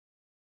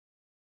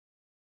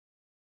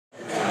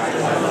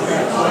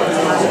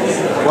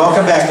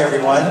Welcome back,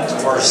 everyone,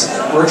 to our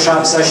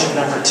workshop session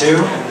number 2.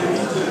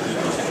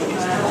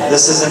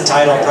 This is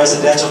entitled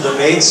Presidential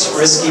Debates,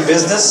 Risky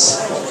Business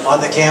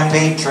on the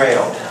Campaign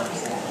Trail.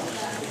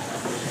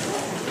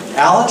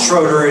 Alan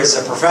Schroeder is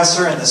a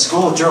professor in the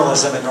School of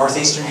Journalism at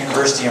Northeastern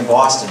University in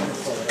Boston,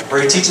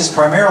 where he teaches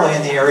primarily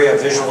in the area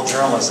of visual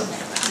journalism.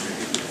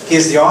 He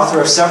is the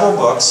author of several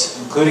books,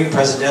 including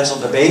Presidential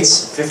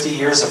Debates, 50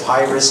 Years of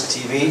High-Risk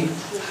TV,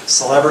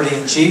 Celebrity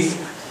in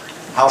Chief,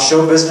 How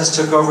Show Business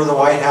Took Over the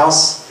White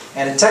House,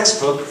 and a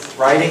textbook,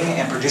 Writing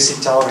and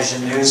Producing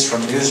Television News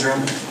from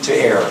Newsroom to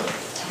Air.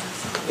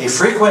 A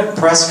frequent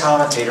press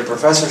commentator,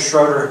 Professor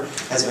Schroeder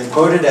has been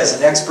quoted as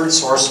an expert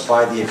source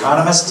by The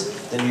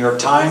Economist, The New York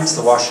Times,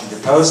 The Washington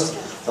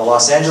Post, The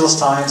Los Angeles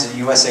Times, and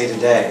USA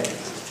Today.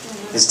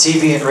 His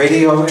TV and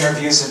radio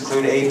interviews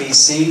include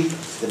ABC,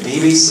 the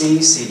BBC,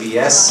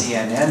 CBS,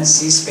 CNN,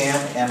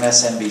 C-SPAN,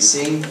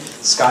 MSNBC,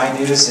 Sky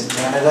News in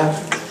Canada,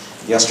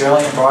 the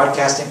Australian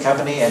Broadcasting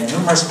Company, and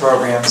numerous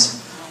programs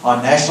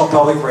on National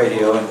Public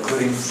Radio,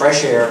 including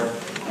Fresh Air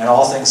and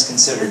All Things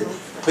Considered.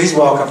 Please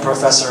welcome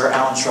Professor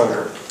Alan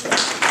Schroeder.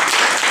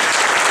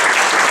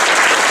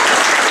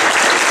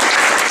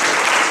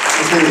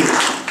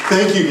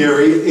 Thank you,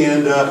 Gary.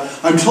 And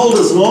I'm told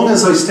as long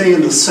as I stay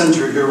in the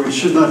center here, we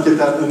should not get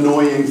that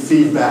annoying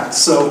feedback.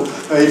 So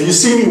if you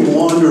see me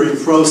wandering,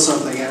 throw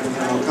something at me,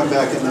 and I'll come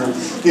back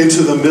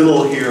into the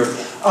middle here.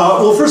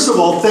 Well, first of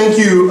all, thank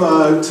you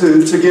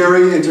to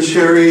Gary and to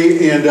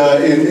Sherry and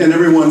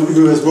everyone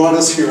who has brought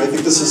us here. I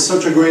think this is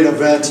such a great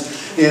event.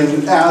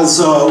 And as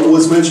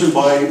was mentioned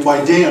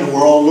by Dan,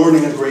 we're all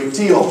learning a great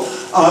deal.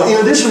 In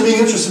addition to being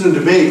interested in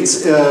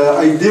debates,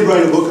 I did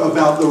write a book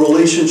about the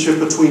relationship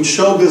between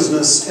show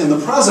business and the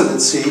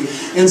presidency.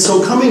 And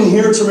so coming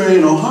here to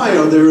Marion,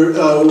 Ohio, there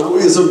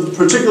is a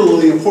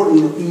particularly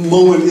important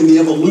moment in the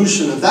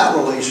evolution of that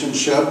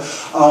relationship,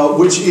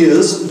 which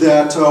is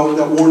that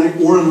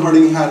Warren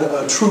Harding had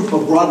a troupe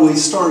of Broadway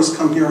stars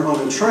come here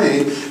on a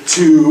train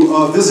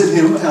to visit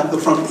him at the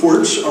front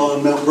porch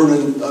on Mount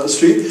Vernon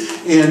Street.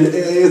 And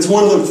it's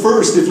one of the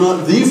first, if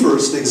not the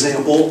first,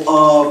 example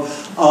of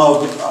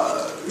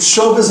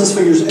show business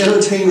figures,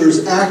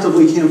 entertainers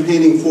actively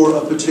campaigning for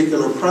a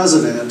particular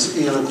president,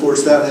 and of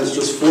course that has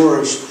just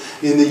flourished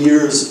in the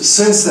years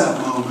since that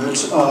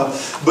moment.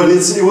 But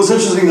it was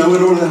interesting. I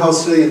went over to the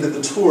house today and did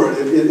the tour.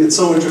 It's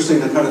so interesting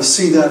to kind of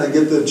see that and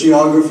get the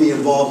geography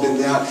involved in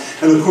that.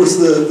 And of course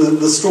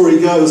the story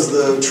goes,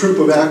 the troupe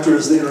of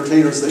actors, the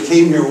entertainers that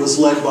came here was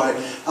led by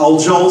Al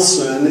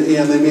Jolson,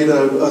 and they made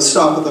a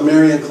stop at the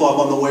Marion Club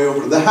on the way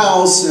over to the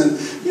house, and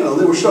you know,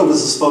 they were show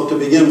business folk to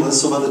begin with,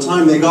 so by the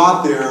time they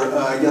got there,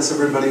 I guess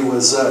everybody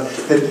was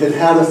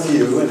had a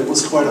few, and it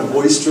was quite a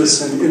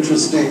boisterous and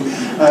interesting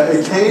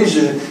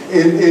occasion.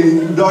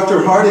 And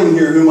Dr. Harding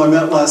here, whom I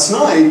met last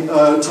night,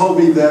 told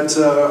me that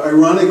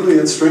ironically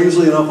and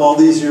strangely enough, all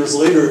these years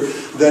later,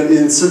 that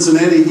in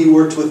Cincinnati he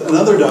worked with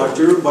another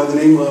doctor by the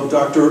name of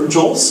Dr.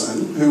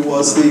 Jolson, who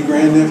was the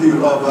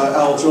grandnephew of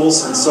Al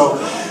Jolson. So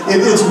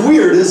it's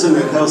weird, isn't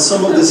it, how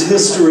some of this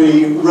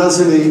history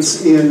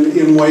resonates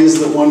in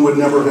ways that one would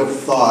never have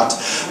thought.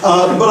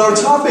 But our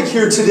topic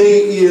here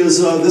today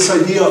is this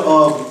idea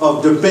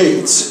of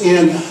debates.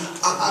 And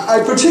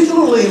I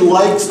particularly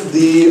liked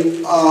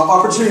the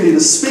opportunity to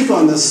speak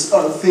on this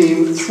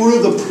theme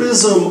through the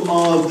prism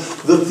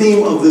of the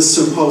theme of this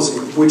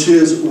symposium, which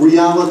is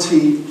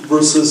reality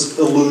versus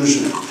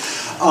illusion.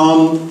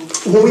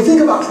 When we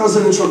think about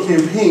presidential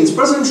campaigns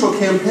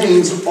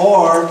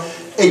are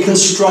a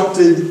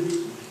constructed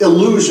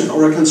illusion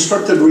or a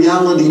constructed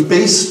reality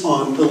based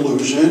on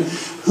illusion.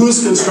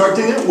 Who's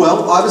constructing it?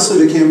 Well,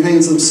 obviously the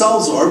campaigns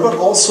themselves are, but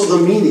also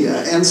the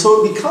media. And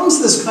so it becomes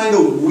this kind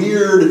of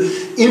weird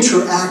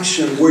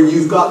interaction where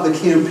you've got the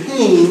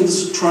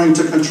campaigns trying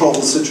to control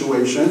the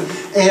situation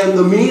and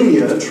the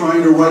media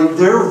trying to write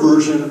their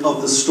version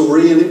of the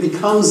story, and it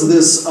becomes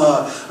this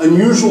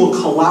unusual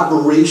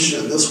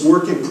collaboration, this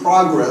work in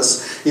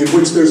progress in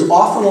which there's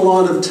often a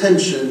lot of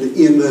tension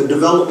in the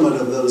development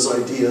of those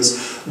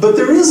ideas, but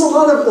there is a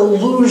lot of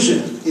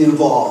illusion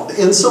involved.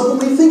 And so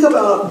when we think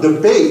about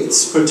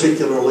debates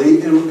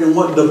particularly, and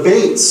what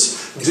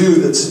debates do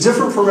that's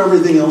different from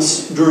everything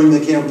else during the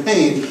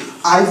campaign,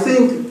 I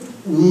think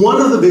one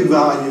of the big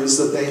values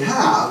that they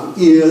have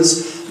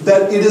is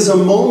that it is a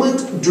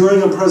moment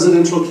during a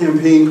presidential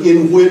campaign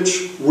in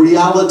which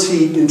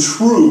reality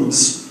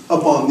intrudes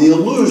upon the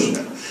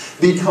illusion,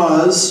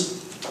 because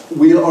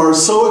we are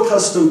so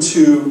accustomed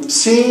to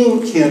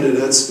seeing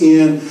candidates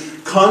in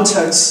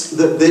contexts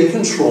that they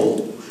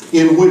control,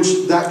 in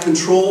which that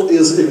control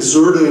is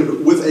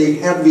exerted with a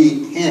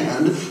heavy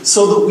hand,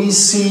 so that we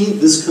see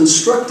this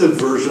constructed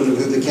version of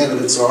who the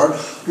candidates are.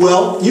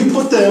 Well, you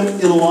put them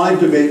in a live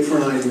debate for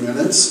 90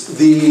 minutes.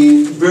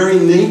 The very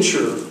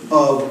nature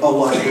of a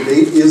live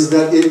debate is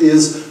that it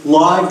is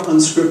live,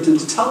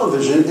 unscripted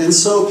television, and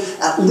so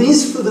at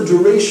least for the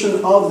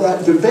duration of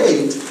that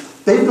debate,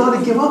 they've got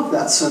to give up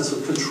that sense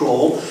of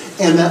control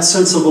and that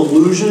sense of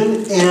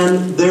illusion,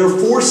 and they're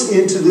forced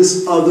into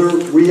this other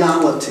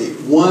reality,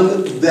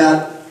 one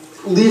that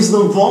leaves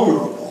them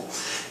vulnerable.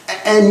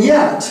 And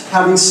yet,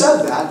 having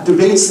said that,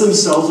 debates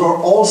themselves are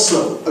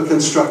also a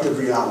constructed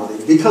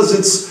reality, because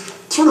it's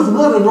sort of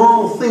not a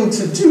normal thing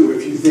to do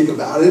if you think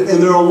about it.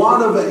 And there are a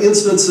lot of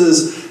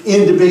instances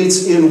in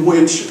debates in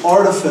which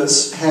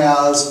artifice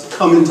has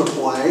come into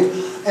play.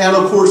 And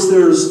of course,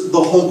 there's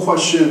the whole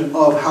question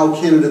of how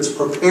candidates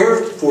prepare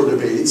for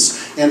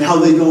debates and how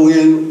they go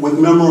in with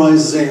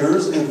memorized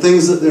zingers and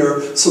things that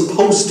they're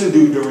supposed to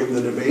do during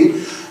the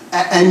debate.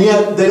 And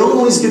yet, they don't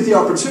always get the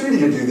opportunity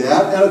to do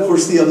that. And of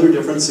course, the other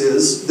difference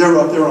is they're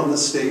up there on the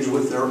stage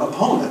with their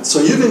opponent. So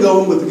you can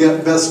go in with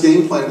the best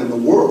game plan in the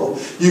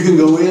world. You can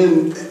go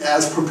in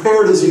as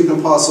prepared as you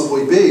can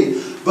possibly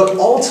be. But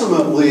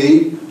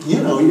ultimately,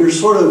 you know, you're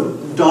sort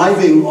of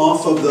diving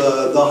off of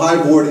the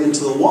high board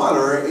into the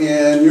water,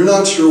 and you're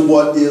not sure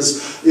what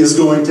is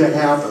going to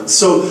happen.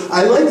 So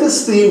I like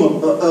this theme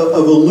of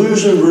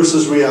illusion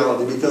versus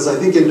reality, because I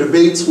think in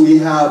debates we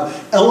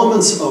have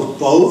elements of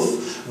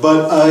both,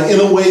 but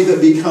in a way that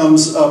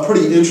becomes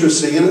pretty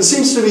interesting. And it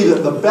seems to me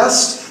that the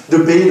best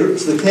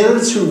debaters, the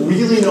candidates who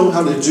really know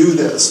how to do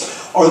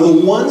this, are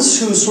the ones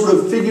who sort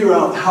of figure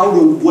out how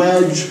to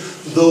wedge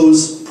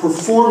those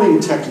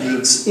performing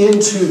techniques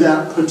into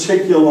that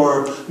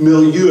particular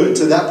milieu,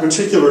 to that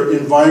particular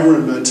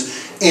environment,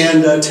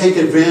 and take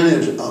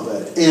advantage of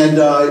it. And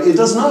it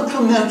does not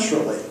come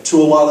naturally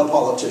to a lot of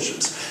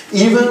politicians.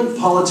 Even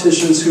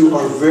politicians who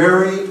are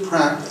very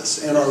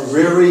practiced and are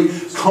very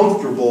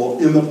comfortable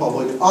in the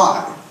public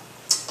eye.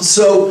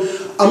 So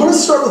I'm going to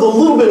start with a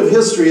little bit of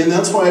history, and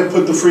that's why I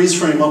put the freeze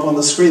frame up on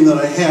the screen that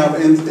I have.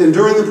 And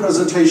during the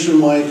presentation,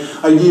 my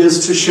idea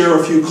is to share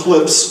a few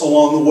clips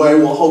along the way.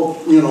 We'll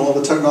hope, you know, all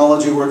the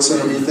technology works and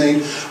everything,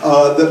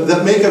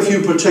 that make a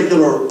few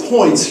particular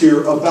points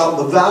here about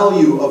the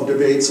value of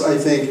debates, I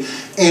think,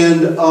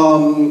 and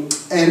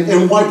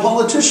why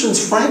politicians,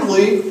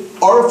 frankly,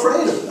 are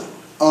afraid of them.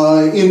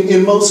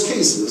 In most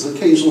cases.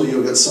 Occasionally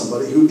you'll get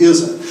somebody who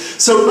isn't.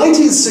 So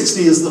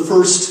 1960 is the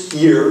first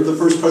year, the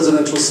first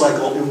presidential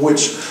cycle in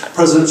which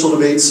presidential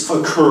debates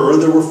occur.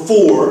 There were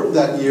 4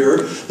 that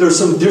year. There are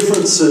some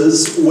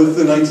differences with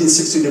the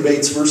 1960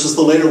 debates versus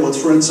the later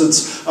ones. For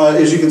instance,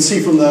 as you can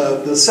see from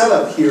the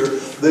setup here,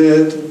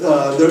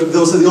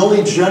 those are the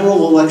only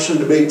general election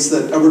debates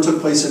that ever took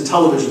place in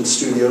television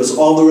studios.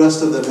 All the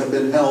rest of them have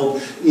been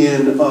held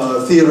in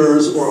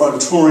theaters or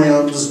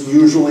auditoriums,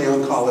 usually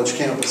on college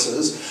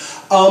campuses.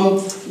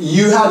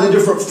 You had a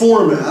different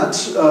format.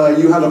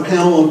 You had a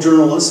panel of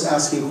journalists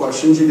asking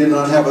questions. You did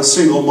not have a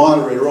single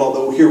moderator,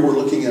 although here we're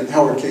looking at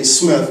Howard K.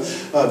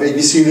 Smith of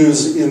ABC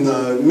News in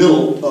the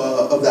middle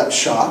of that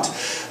shot.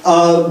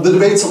 The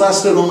debates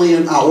lasted only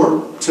an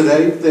hour.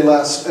 Today, they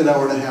last an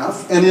hour and a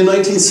half. And in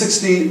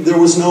 1960, there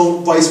was no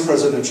vice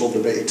presidential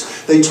debate.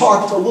 They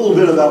talked a little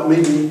bit about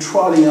maybe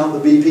trotting out the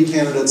VP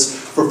candidates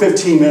for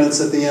 15 minutes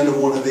at the end of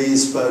one of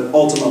these, but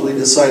ultimately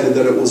decided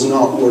that it was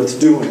not worth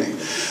doing.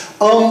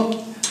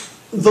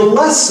 The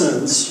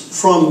lessons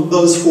from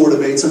those 4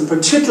 debates, and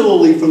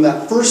particularly from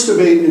that first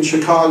debate in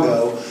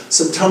Chicago,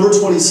 September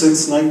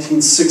 26,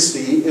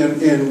 1960,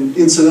 and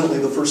incidentally,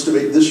 the first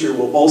debate this year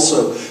will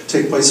also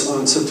take place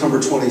on September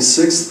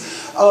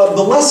 26th.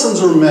 The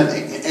lessons are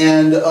many,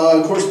 and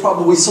of course,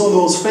 probably some of the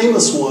most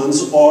famous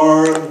ones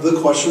are the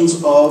questions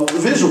of the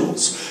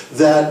visuals.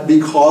 That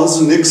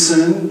because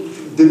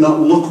Nixon did not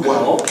look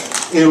well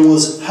and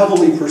was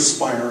heavily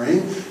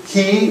perspiring,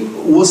 he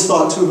was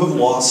thought to have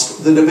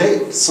lost the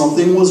debate.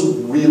 Something was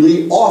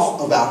really off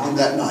about him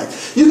that night.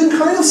 You can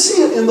kind of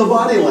see it in the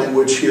body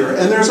language here,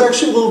 and there's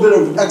actually a little bit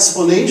of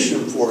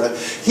explanation for it.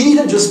 He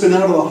had just been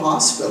out of the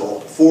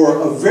hospital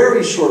for a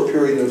very short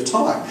period of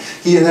time.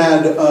 He had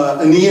had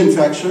a knee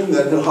infection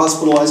that had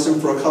hospitalized him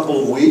for a couple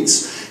of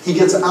weeks. He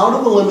gets out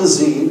of the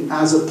limousine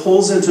as it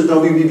pulls into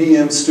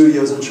WBBM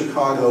studios in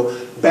Chicago,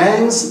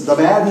 bangs the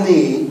bad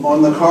knee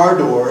on the car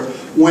door,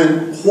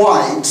 went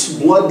white,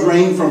 blood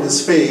drained from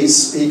his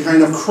face, he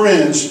kind of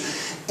cringed,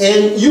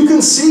 and you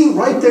can see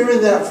right there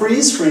in that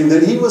freeze frame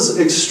that he was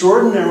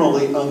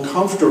extraordinarily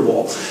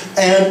uncomfortable.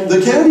 And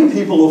the Kennedy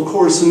people, of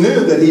course,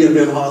 knew that he had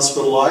been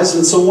hospitalized,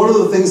 and so one of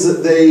the things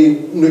that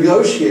they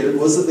negotiated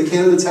was that the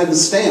candidates had to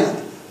stand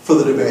for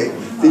the debate,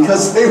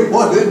 because they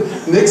wanted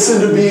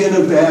Nixon to be in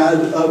a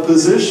bad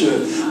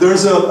position.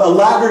 There's a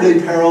latter-day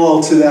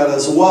parallel to that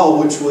as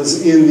well, which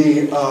was in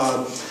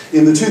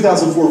the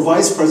 2004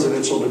 vice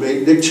presidential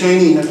debate. Dick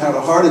Cheney had had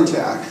a heart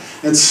attack,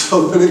 and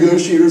so the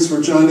negotiators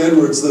for John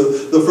Edwards,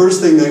 the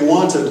first thing they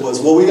wanted was,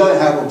 well, we got to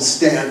have him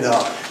stand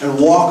up and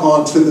walk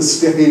onto the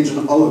stage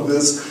and all of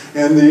this.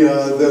 And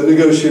the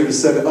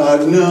negotiators said,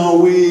 no,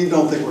 we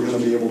don't think we're going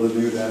to be able to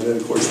do that. And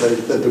of course,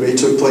 that debate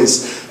took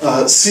place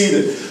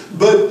seated.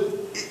 But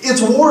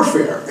it's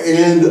warfare,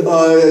 and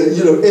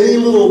you know, any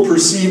little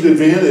perceived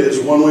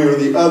advantage, one way or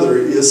the other,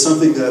 is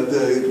something that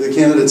the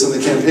candidates and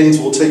the campaigns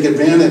will take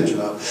advantage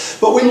of.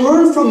 But we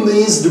learn from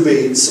these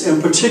debates,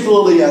 and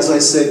particularly, as I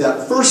say,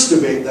 that first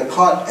debate that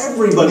caught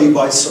everybody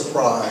by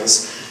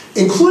surprise,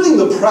 including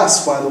the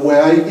press, by the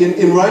way.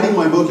 In writing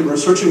my book and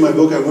researching my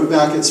book, I went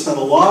back and spent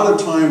a lot of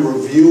time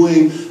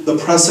reviewing the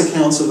press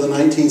accounts of the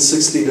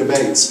 1960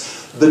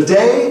 debates. The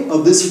day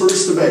of this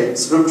first debate,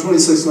 September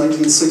 26,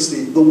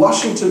 1960, the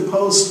Washington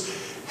Post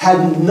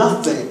had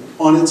nothing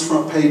on its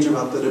front page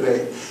about the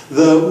debate.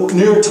 The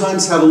New York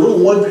Times had a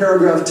little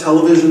one-paragraph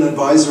television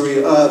advisory,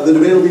 the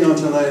debate will be on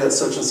tonight at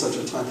such and such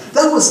a time.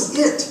 That was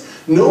it.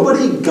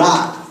 Nobody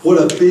got what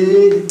a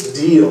big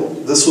deal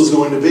this was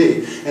going to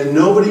be. And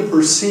nobody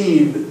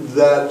perceived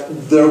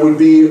that there would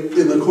be,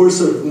 in the course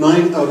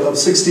of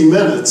 60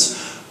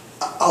 minutes,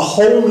 a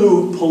whole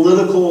new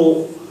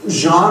political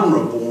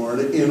genre born,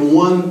 in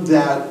one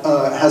that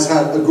has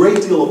had a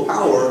great deal of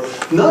power,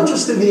 not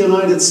just in the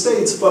United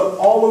States, but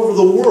all over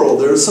the world.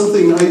 There's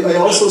something, I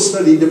also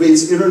study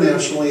debates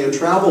internationally and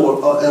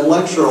travel and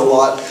lecture a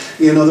lot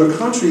in other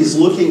countries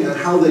looking at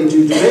how they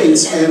do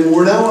debates, and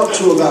we're now up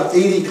to about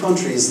 80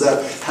 countries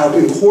that have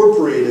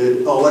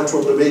incorporated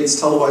electoral debates,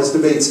 televised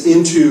debates,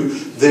 into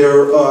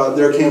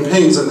their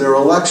campaigns and their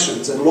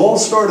elections. And it all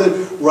started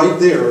right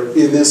there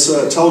in this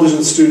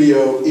television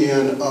studio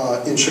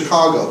in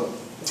Chicago.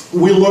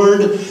 We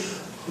learned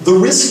the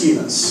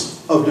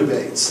riskiness of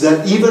debates,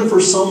 that even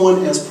for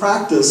someone as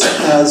practiced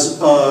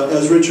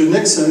as Richard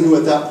Nixon, who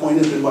at that point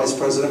had been vice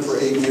president for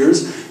 8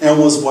 years and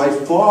was by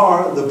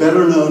far the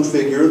better known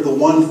figure, the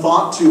one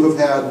thought to have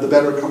had the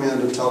better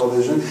command of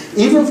television,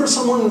 even for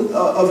someone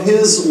of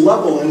his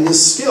level and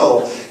his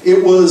skill,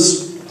 it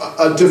was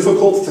a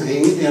difficult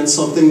thing and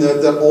something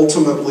that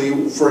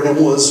ultimately for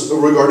him was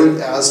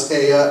regarded as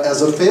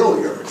a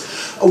failure.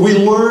 We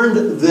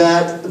learned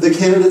that the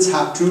candidates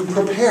have to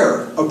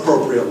prepare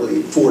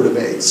appropriately for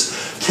debates.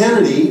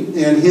 Kennedy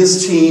and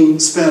his team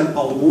spent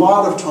a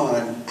lot of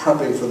time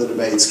prepping for the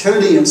debates.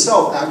 Kennedy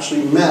himself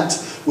actually met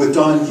with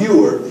Don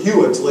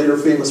Hewitt, later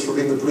famous for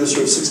being the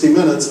producer of 60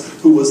 Minutes,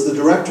 who was the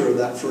director of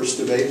that first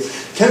debate.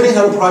 Kennedy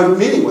had a private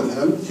meeting with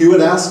him.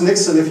 Hewitt asked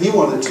Nixon if he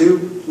wanted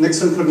to.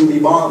 Nixon couldn't be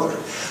bothered.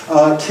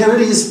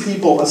 Kennedy's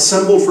people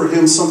assembled for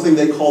him something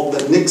they called the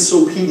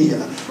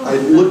Nixopedia. I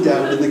looked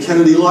at it in the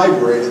Kennedy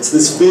Library. It's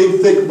this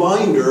big, thick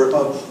binder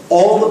of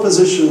all the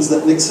positions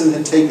that Nixon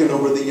had taken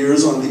over the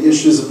years on the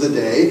issues of the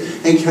day,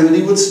 and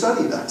Kennedy would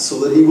study that so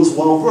that he was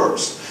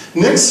well-versed.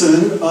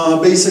 Nixon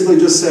basically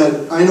just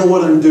said, I know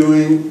what I'm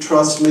doing,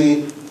 trust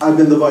me, I've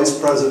been the vice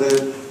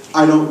president,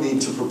 I don't need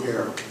to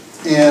prepare.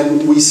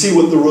 And we see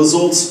what the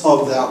results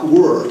of that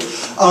were.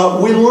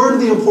 We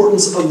learned the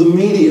importance of the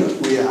media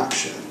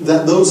reaction,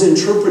 that those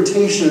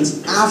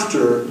interpretations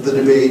after the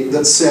debate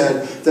that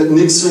said that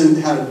Nixon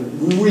had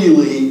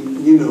really,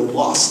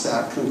 lost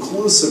that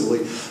conclusively,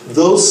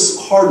 those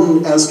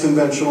hardened as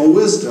conventional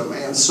wisdom.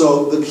 And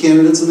so the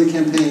candidates and the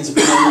campaigns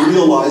began to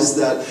realize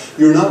that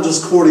you're not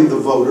just courting the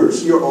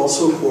voters, you're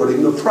also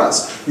courting the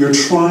press. You're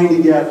trying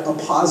to get a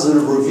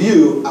positive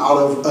review out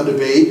of a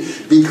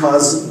debate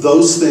because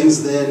those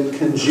things then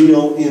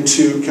congeal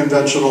into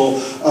conventional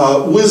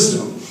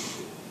wisdom.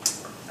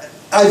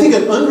 I think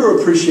an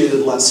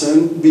underappreciated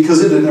lesson,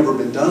 because it had never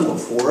been done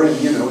before, and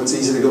it's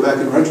easy to go back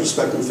in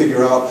retrospect and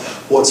figure out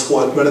what's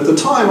what, but at the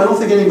time I don't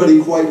think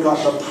anybody quite got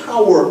the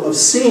power of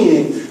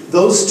seeing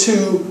those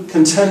two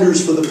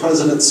contenders for the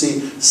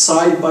presidency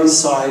side by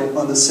side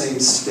on the same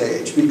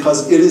stage,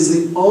 because it is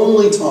the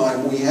only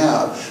time we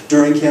have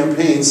during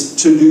campaigns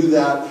to do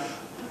that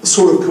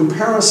sort of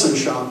comparison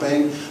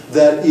shopping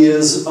that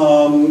is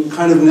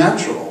kind of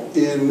natural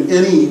in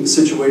any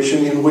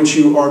situation in which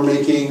you are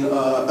making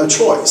a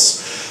choice.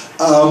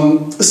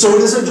 So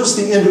it isn't just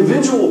the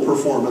individual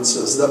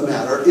performances that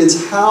matter,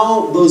 it's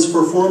how those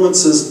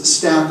performances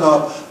stack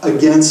up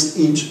against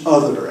each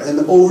other.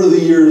 And over the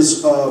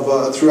years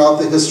of, throughout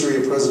the history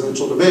of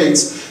presidential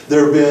debates,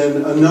 there have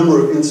been a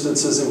number of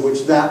instances in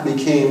which that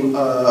became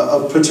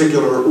of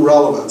particular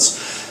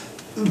relevance.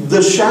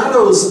 The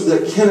shadows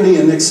that Kennedy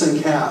and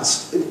Nixon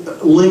cast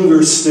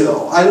linger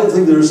still. I don't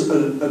think there's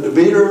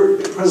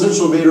a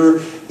presidential debater,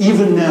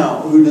 even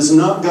now, who does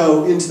not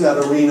go into that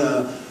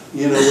arena,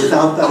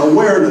 without that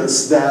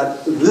awareness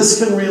that this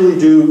can really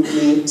do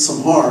me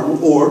some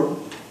harm, or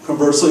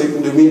conversely, it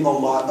can do me a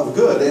lot of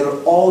good. And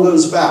it all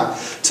goes back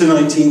to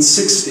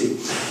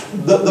 1960.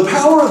 The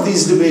power of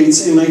these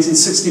debates in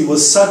 1960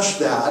 was such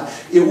that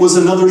it was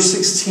another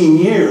 16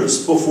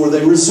 years before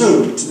they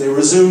resumed. They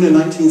resumed in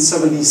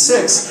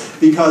 1976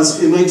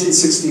 because in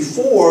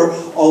 1964,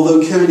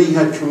 although Kennedy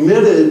had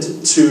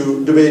committed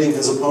to debating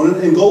his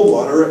opponent, and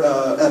Goldwater,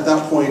 at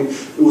that point,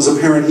 it was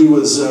apparent he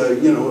was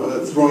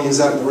throwing his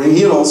hat in the ring.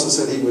 He had also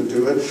said he would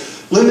do it.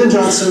 Lyndon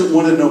Johnson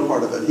wanted no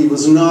part of it. He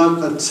was not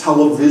a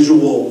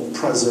televisual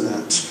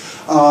president.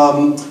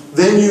 And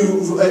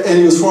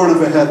he was far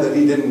enough ahead that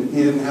he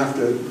didn't have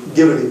to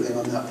give anything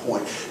on that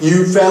point.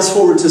 You fast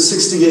forward to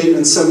 68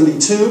 and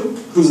 72,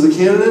 who's the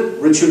candidate?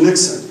 Richard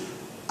Nixon.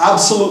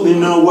 Absolutely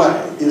no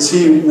way is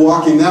he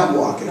walking that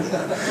walk again.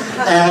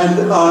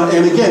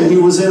 And again, he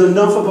was in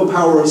enough of a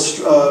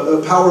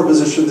power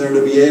position there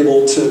to be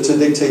able to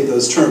dictate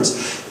those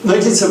terms.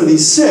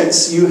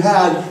 1976, you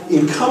had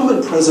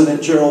incumbent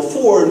President Gerald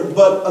Ford,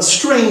 but a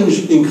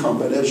strange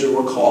incumbent, as you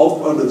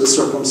recall, under the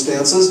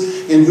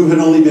circumstances, and who had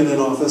only been in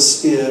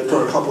office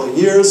for a couple of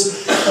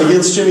years,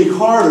 against Jimmy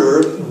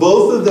Carter,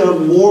 both of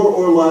them more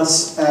or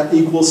less at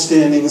equal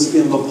standings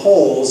in the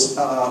polls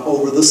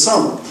over the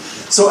summer.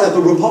 So at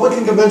the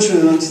Republican Convention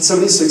in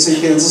 1976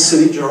 in Kansas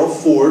City, Gerald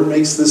Ford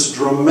makes this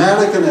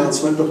dramatic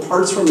announcement,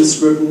 departs from his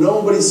script.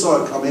 Nobody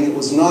saw it coming. It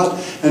was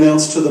not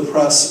announced to the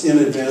press in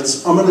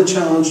advance. I'm going to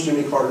challenge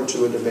Jimmy Carter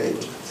to a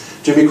debate.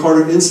 Jimmy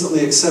Carter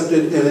instantly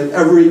accepted, and in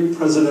every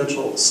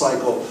presidential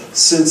cycle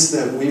since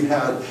then, we've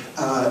had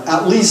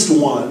at least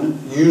one,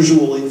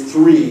 usually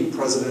 3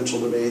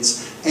 presidential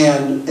debates,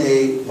 and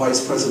a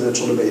vice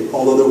presidential debate,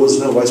 although there was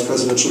no vice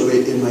presidential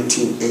debate in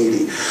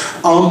 1980.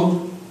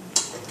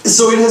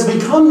 So it has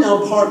become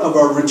now part of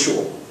our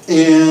ritual,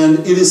 and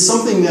it is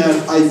something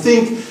that I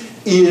think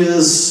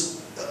is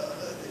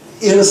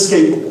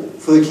inescapable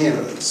for the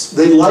candidates.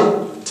 They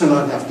like to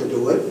not have to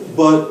do it,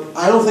 but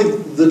I don't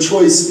think the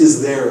choice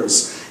is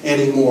theirs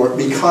anymore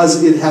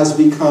because it has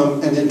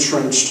become an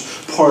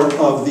entrenched part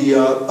of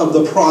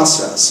the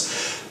process.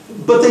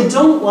 But they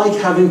don't like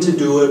having to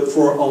do it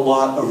for a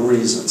lot of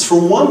reasons. For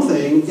one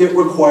thing, it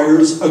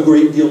requires a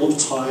great deal of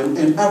time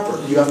and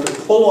effort. You have to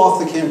pull off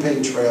the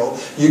campaign trail.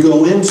 You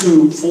go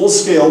into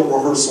full-scale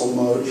rehearsal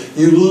mode.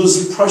 You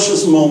lose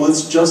precious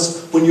moments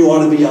just when you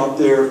ought to be out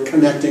there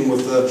connecting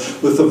with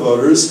the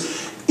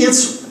voters.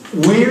 It's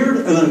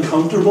weird and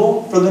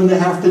uncomfortable for them to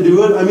have to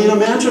do it. I mean,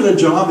 imagine a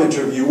job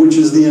interview, which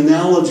is the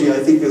analogy I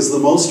think is the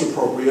most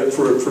appropriate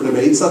for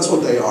debates. That's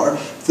what they are.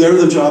 They're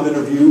the job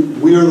interview,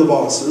 we're the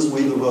bosses,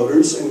 we the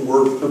voters, and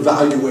we're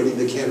evaluating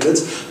the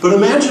candidates. But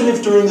imagine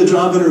if during the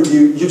job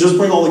interview, you just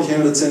bring all the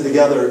candidates in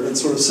together and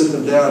sort of sit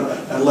them down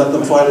and let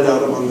them fight it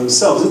out among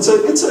themselves.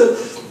 It's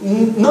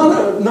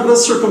not a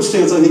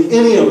circumstance I think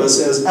any of us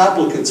as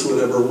applicants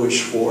would ever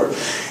wish for.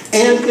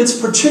 And it's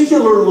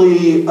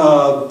particularly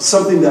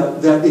something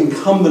that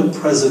incumbent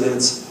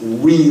presidents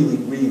really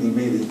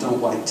don't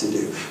like to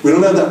do. We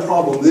don't have that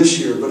problem this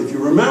year, but if you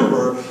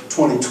remember,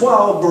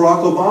 2012,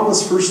 Barack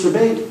Obama's first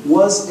debate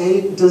was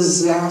a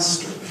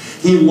disaster.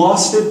 He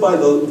lost it by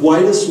the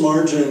widest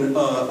margin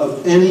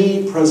of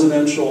any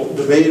presidential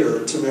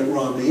debater to Mitt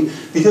Romney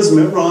because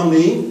Mitt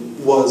Romney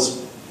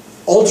was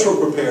ultra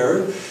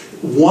prepared,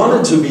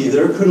 wanted to be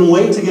there, couldn't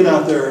wait to get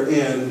out there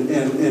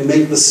and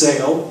make the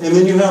sale. And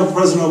then you have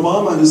President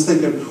Obama who's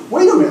thinking,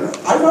 wait a minute,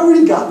 I've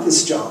already got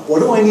this job. What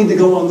do I need to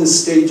go on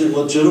this stage and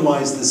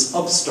legitimize this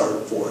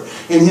upstart for?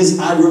 And his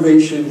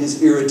aggravation,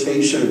 his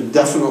irritation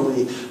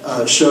definitely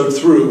showed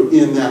through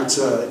in that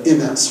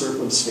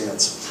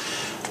circumstance.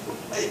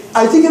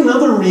 I think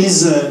another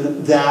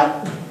reason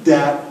that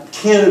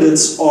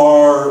candidates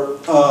are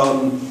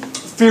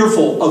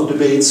fearful of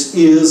debates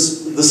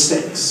is the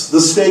stakes. The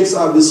stakes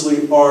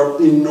obviously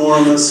are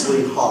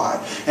enormously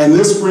high. And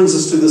this brings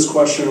us to this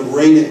question of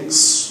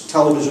ratings,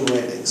 television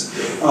ratings,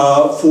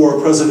 for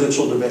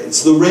presidential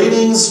debates. The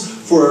ratings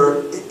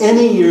for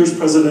any year's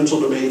presidential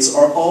debates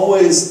are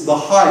always the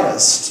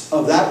highest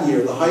of that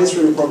year, the highest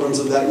rated programs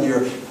of that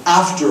year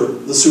after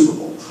the Super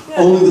Bowl. Yeah.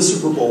 Only the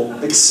Super Bowl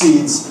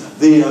exceeds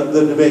the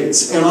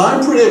debates. And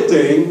I'm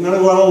predicting, I'm going to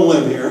go out on a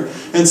limb here,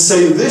 and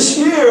say this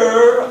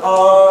year,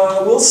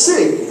 we'll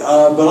see.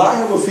 But I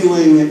have a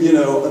feeling,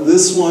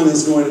 this one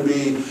is going to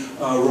be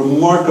a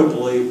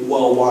remarkably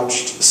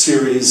well-watched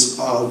series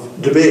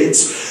of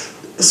debates.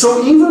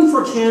 So even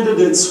for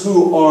candidates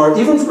who are,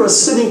 even for a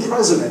sitting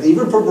president,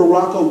 even for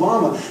Barack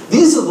Obama,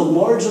 these are the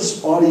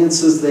largest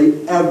audiences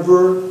they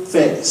ever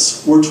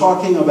face. We're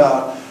talking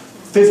about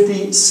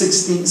 50,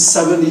 60,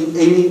 70,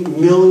 80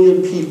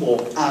 million people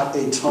at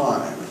a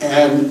time.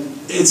 And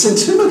it's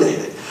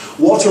intimidating.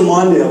 Walter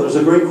Mondale, there's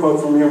a great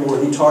quote from him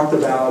where he talked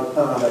about,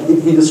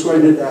 he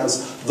described it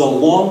as the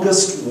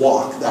longest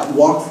walk, that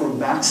walk from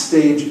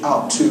backstage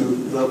out to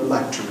the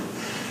lectern.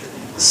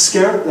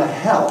 Scared the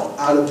hell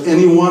out of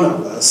any one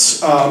of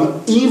us,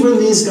 even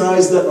these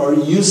guys that are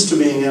used to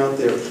being out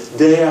there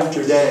day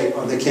after day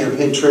on the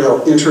campaign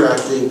trail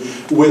interacting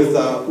with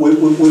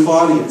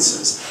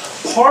audiences.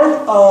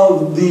 Part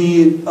of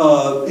the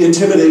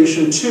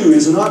intimidation, too,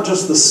 is not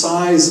just the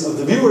size of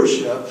the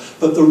viewership,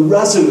 but the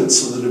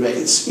resonance of the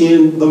debates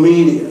in the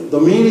media. The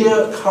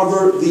media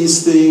cover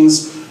these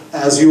things,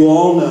 as you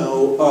all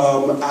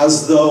know,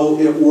 as though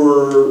it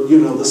were,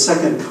 the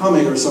second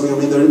coming or something. I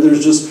mean,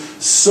 there's just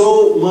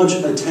so much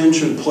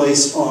attention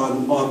placed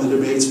on the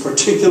debates,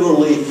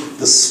 particularly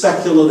the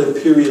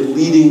speculative period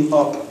leading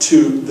up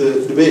to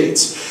the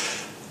debates.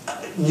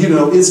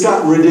 It's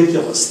gotten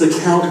ridiculous. The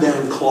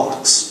countdown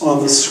clocks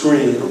on the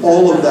screen,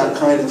 all of that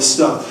kind of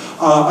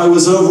stuff. I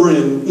was over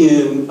in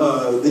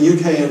the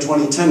UK in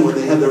 2010 when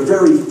they had their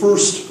very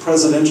first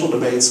presidential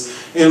debates,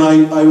 and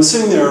I was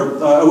sitting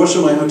there, I watched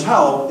in my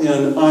hotel,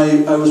 and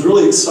I was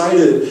really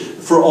excited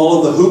for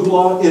all of the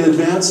hoopla in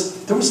advance.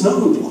 There was no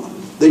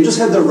hoopla. They just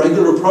had their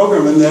regular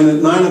program, and then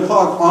at 9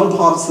 o'clock, on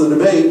pops the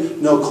debate,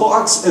 no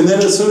clocks, and then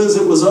as soon as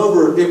it was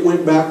over, it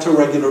went back to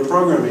regular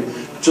programming,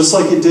 just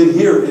like it did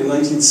here in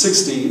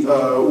 1960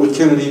 with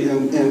Kennedy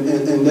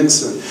and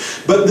Nixon.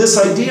 But this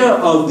idea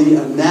of the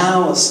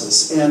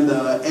analysis and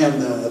the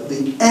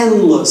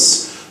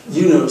endless,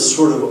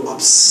 sort of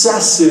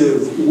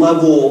obsessive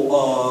level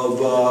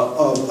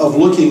of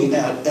looking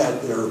at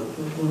their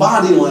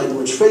body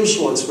language,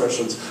 facial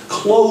expressions,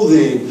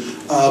 clothing,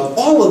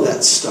 all of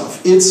that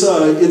stuff. It's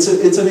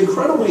an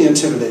incredibly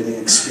intimidating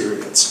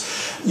experience.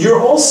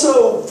 You're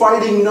also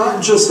fighting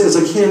not just as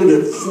a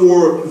candidate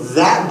for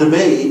that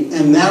debate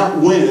and that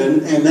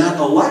win and that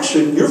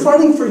election, you're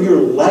fighting for your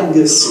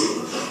legacy.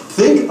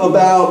 Think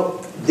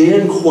about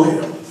Dan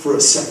Quayle for a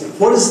second.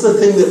 What is the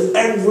thing that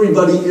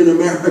everybody in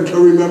America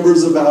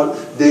remembers about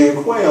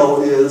Dan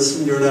Quayle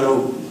is you're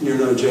no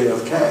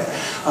JFK.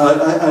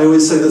 I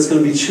always say that's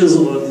going to be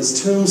chiseled on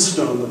his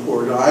tombstone, the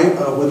poor guy,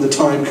 when the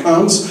time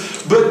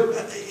comes. But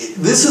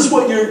this is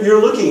what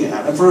you're looking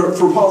at. And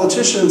for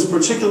politicians,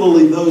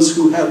 particularly those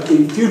who have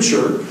a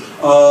future,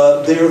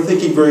 they are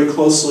thinking very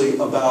closely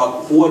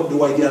about what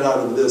do I get out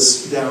of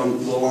this down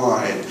the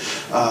line.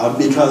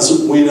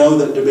 Because we know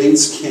that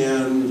debates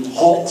can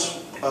halt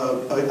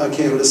a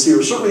candidacy,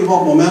 or certainly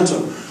halt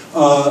momentum.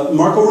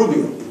 Marco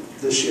Rubio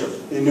this year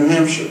in New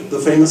Hampshire, the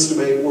famous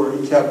debate where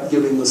he kept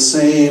giving the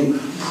same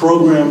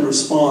programmed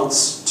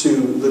response to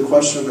the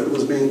question that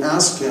was being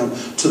asked him,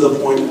 to the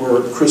point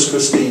where Chris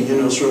Christie,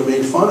 sort of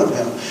made fun of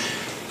him.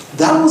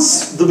 That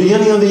was the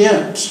beginning of the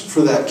end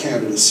for that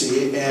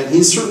candidacy, and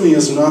he certainly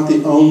is not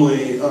the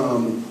only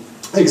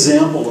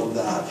example of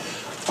that.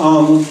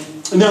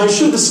 Now, I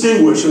should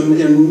distinguish,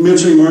 and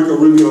mentioning Marco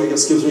Rubio, I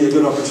guess, gives me a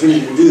good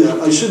opportunity to do that.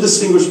 I should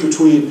distinguish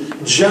between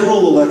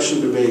general election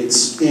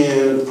debates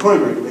and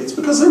primary debates,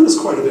 because there is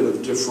quite a bit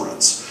of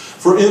difference.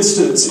 For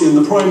instance, in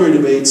the primary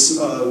debates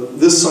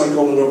this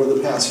cycle and over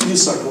the past few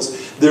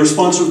cycles, they're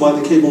sponsored by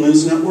the cable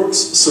news networks,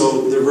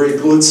 so they're very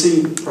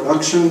glitzy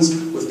productions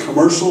with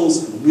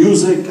commercials, and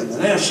music, and the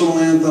national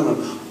anthem,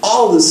 and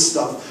all this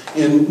stuff.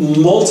 And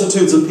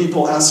multitudes of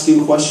people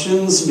asking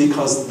questions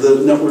because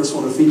the networks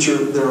want to feature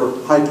their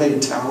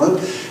high-paid talent,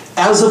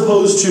 as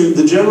opposed to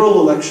the general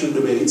election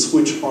debates,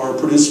 which are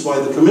produced by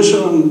the Commission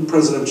on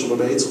Presidential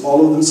Debates.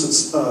 All of them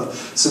since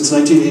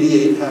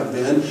 1988 have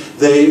been.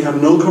 They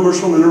have no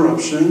commercial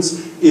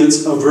interruptions.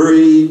 It's a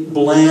very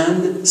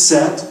bland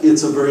set.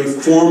 It's a very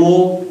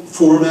formal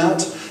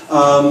format.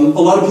 A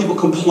lot of people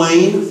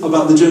complain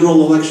about the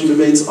general election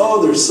debates.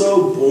 Oh, they're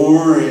so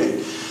boring.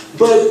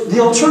 But the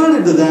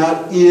alternative to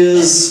that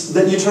is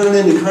that you turn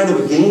it into kind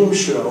of a game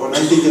show, and I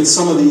think in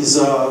some of these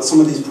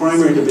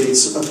primary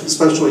debates,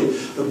 especially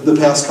the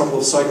past couple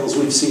of cycles,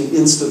 we've seen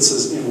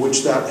instances in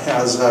which that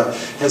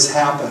has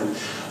happened.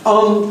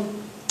 And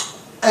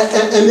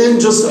then,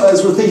 just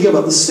as we're thinking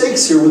about the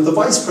stakes here with the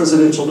vice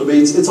presidential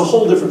debates, it's a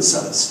whole different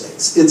set of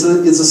stakes. It's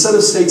a set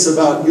of stakes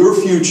about your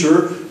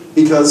future,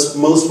 because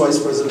most vice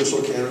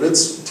presidential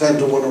candidates tend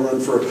to want to run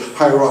for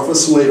higher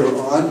office later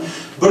on.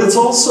 But it's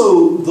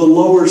also the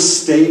lower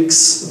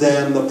stakes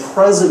than the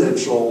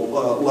presidential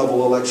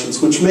level elections,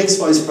 which makes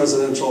vice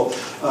presidential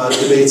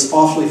debates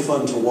awfully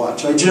fun to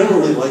watch. I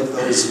generally like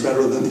those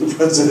better than the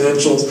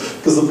presidentials,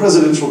 because the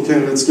presidential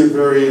candidates get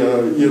very,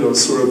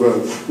 sort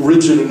of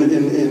rigid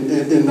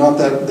and not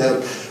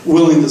that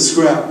willing to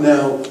scrap.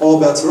 Now, all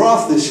bets are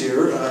off this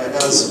year,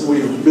 as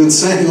we've been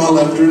saying all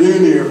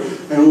afternoon here,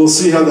 and we'll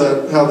see how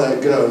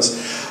that goes.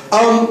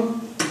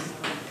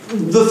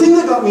 The thing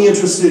that got me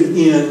interested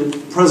in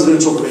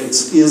presidential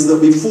debates is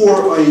that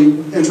before I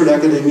entered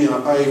academia,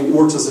 I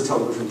worked as a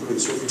television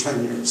producer for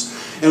 10 years.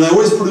 And I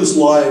always produced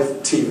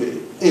live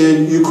TV.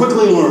 And you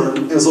quickly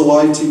learn as a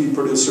live TV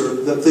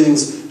producer that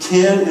things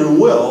can and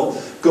will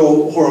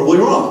go horribly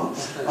wrong.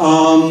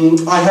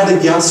 I had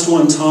a guest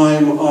one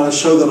time on a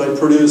show that I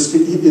produced.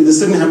 This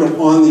didn't happen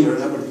on the air.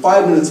 It happened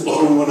 5 minutes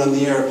before we went on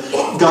the air.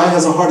 Guy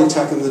has a heart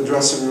attack in the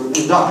dressing room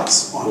and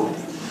dies on it.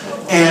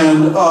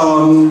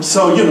 And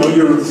so,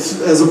 you're,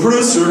 as a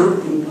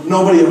producer,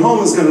 nobody at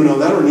home is going to know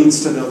that or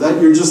needs to know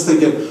that. You're just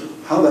thinking,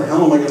 how the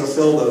hell am I going to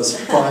fill those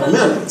 5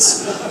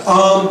 minutes?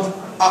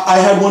 I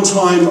had one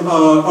time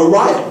a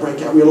riot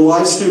break out. We had a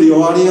live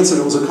studio audience,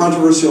 and it was a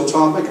controversial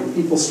topic, and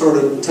people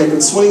started taking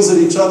swings at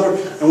each other,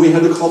 and we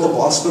had to call the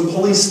Boston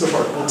Police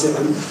Department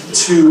in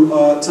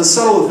to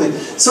settle the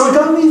thing. So it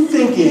got me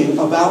thinking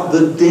about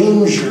the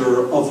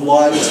danger of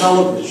live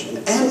television.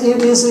 And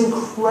it is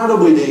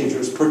incredibly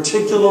dangerous,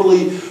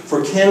 particularly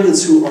for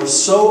candidates who are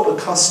so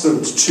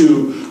accustomed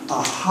to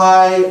a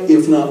high,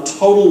 if not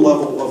total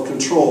level of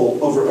control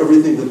over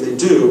everything that they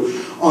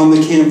do on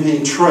the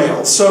campaign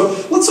trail. So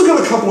let's look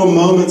at a couple of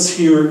moments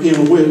here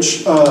in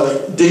which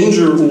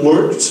danger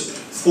lurked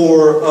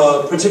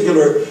for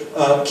particular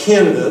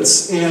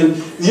candidates. And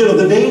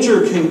the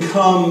danger can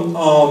come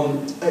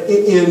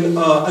in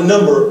a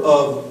number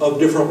of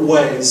different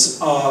ways.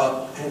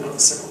 Hang on a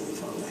second.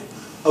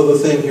 Of the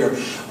thing here.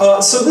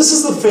 So this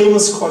is the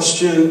famous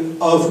question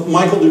of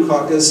Michael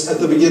Dukakis at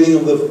the beginning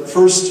of the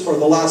first, or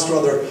the last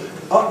rather,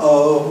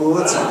 Uh-oh, well,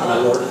 that's not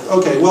going to work.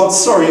 Okay, well,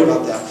 sorry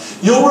about that.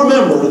 You'll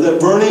remember that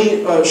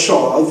Bernie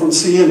Shaw from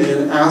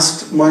CNN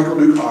asked Michael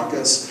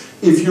Dukakis,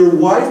 if your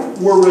wife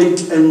were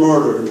raped and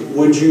murdered,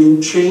 would you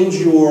change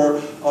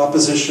your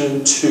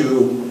opposition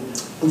to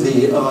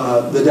the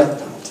death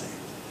penalty?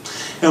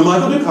 And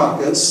Michael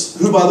Dukakis,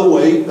 who, by the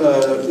way,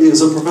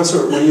 is a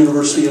professor at my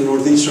university in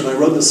Northeastern, I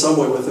rode the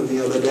subway with him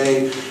the other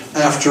day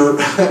after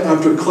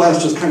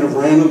class, just kind of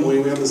randomly.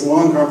 We had this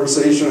long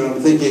conversation, and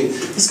I'm thinking,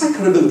 this guy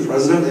could have been the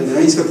president, and now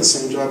he's got the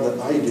same job that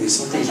I do.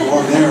 Something's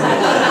wrong there.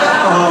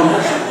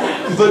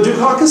 But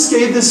Dukakis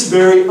gave this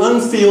very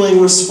unfeeling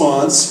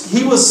response.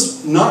 He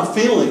was not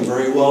feeling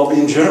very well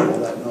in general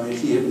that night.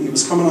 He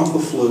was coming off the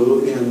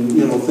flu, and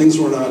things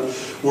were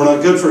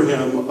not good for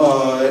him.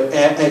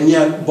 And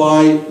yet,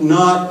 by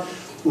not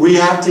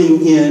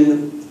reacting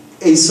in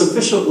a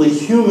sufficiently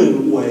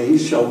human way,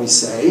 shall we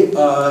say,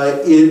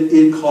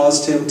 it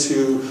caused him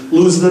to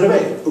lose the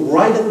debate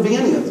right at the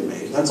beginning of the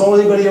debate. That's all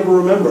anybody ever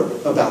remembered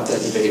about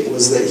that debate,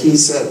 was that he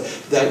said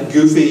that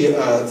goofy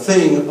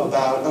thing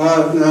about,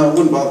 no, it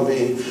wouldn't bother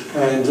me,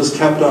 and just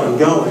kept on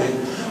going.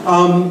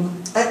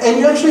 And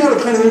you actually had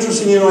a kind of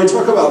interesting, I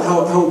talk about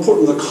how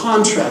important the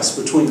contrast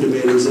between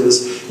debaters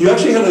is. You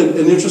actually had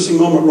an interesting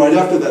moment right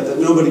after that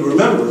nobody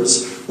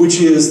remembers, which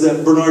is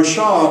that Bernard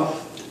Shaw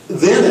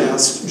then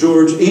asked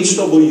George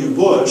H.W.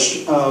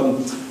 Bush,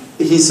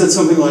 he said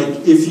something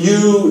like,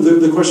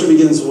 the question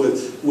begins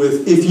with,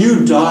 if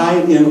you die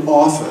in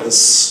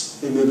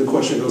office, and then the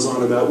question goes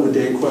on about would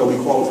Dan Quayle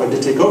be qualified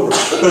to take over.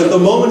 But at the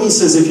moment he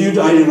says, if you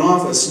died in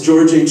office,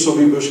 George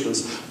H.W. Bush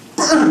goes,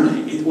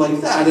 burn me,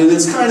 like that. And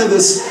it's kind of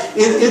this,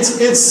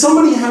 it's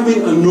somebody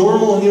having a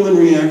normal human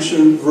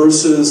reaction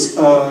versus,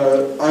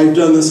 I've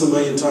done this a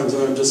million times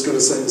and I'm just going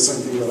to say the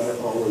same thing that I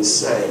always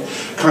say,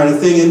 kind of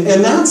thing.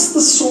 And that's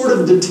the sort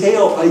of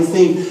detail, I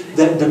think,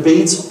 that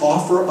debates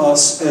offer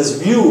us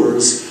as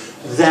viewers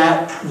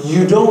that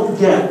you don't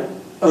get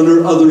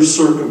under other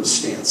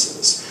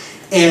circumstances.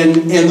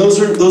 And those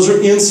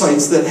are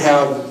insights that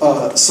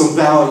have some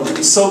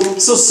value. So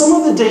some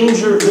of the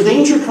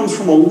danger comes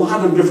from a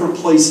lot of different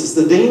places.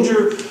 The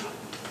danger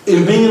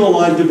in being in a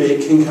live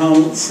debate can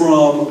come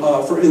from,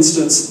 for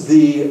instance,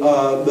 the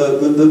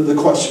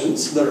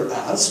questions that are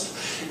asked.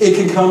 It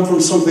can come from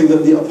something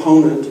that the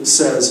opponent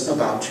says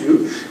about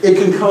you. It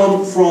can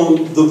come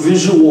from the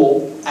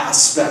visual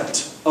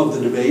aspect of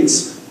the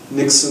debates,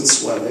 Nixon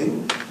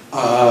sweating.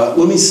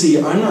 Let me see,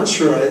 I'm not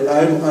sure,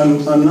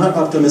 I'm not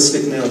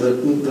optimistic now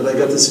that I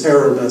got this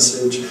error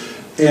message.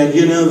 And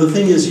the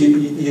thing is,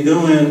 you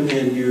go in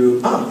and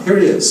here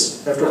it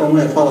is, after all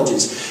my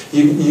apologies.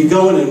 You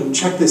go in and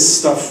check this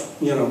stuff,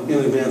 in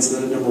advance,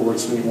 and then it never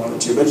works when you want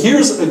it to. But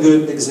here's a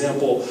good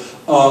example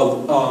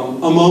of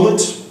a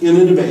moment in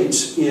a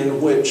debate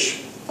in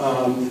which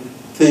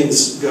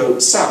things go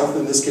south,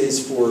 in this case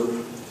for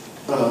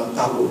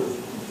Al.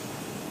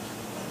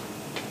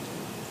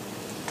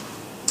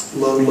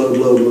 Load, load,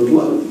 load, load,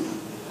 load.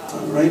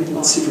 All right,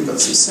 let's see if we got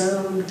some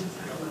sound.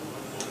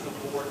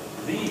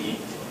 The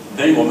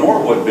Dingell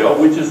Norwood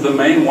bill, which is the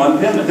main one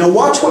pending. Now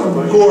watch what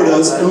Gore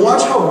does, and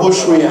watch how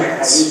Bush reacts.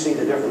 How do you see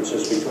the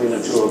differences between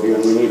the two of you,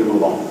 and we need to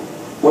move on?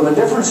 Well, the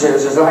difference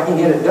is that I can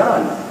get it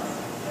done.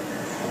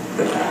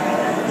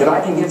 That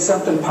I can get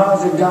something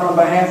positive done on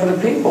behalf of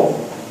the people.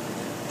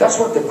 That's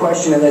what the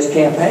question in this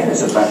campaign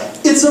is about.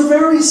 It's a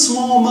very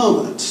small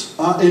moment.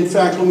 In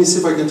fact, let me see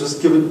if I can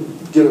just get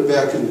it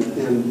back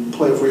and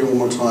play it for you one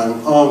more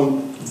time.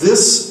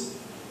 This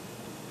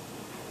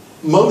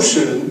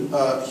motion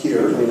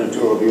here. Between the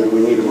two of you, and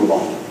we need to move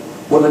on.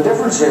 Well, the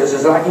difference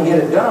is that I can get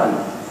it done.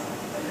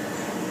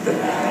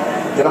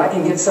 That I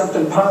can get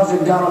something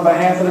positive done on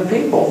behalf of the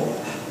people.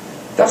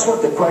 That's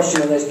what the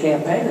question in this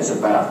campaign is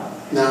about.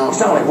 Now, it's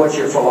not like what's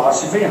your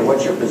philosophy and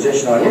what's your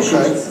position on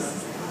issues.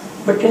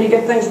 But can you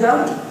get things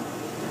done?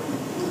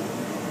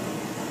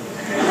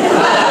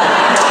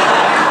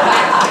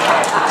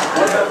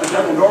 What about the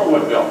Dingell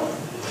Norwood bill?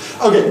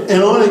 Okay,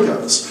 and on it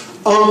goes.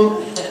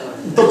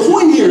 The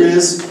point here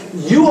is,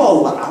 you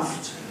all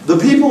laughed. The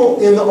people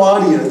in the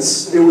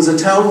audience, it was a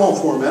town hall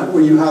format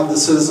where you have the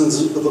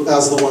citizens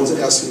as the ones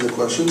asking the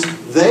questions.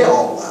 They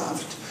all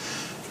laughed.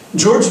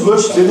 George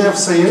Bush didn't have to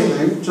say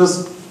anything,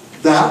 just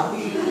that.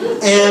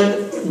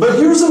 But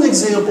here's an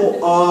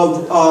example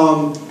of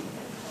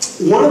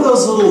one of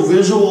those little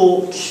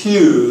visual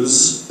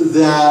cues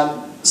that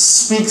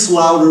speaks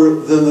louder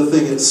than the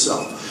thing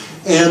itself.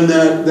 And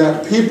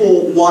that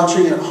people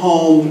watching at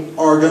home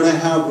are going to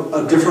have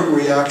a different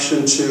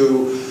reaction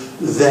to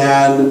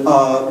than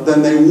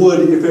they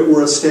would if it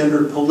were a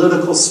standard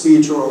political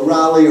speech or a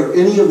rally or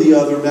any of the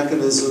other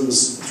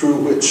mechanisms through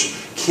which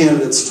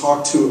candidates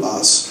talk to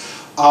us.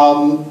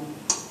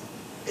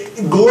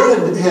 Gore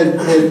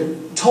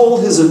had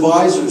told his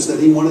advisors that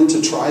he wanted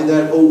to try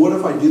that. Oh, what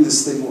if I do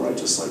this thing where I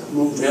just like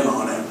move in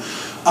on him?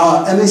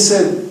 And they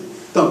said,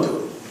 don't do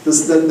it.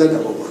 That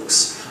never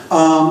works.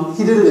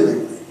 He did it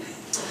anyway.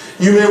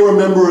 You may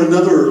remember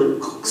another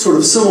sort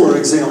of similar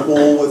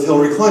example with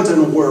Hillary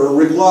Clinton, where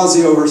Rick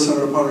Blasio, her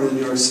Senate opponent in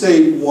New York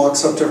State,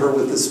 walks up to her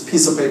with this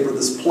piece of paper,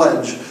 this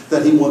pledge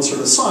that he wants her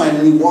to sign,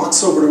 and he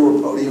walks over to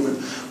her podium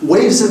and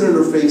waves it in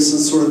her face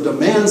and sort of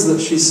demands that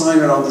she sign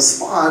it on the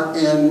spot,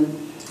 and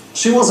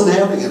she wasn't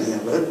having any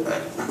of it.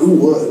 Who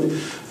would?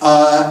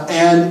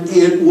 And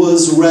it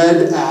was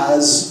read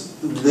as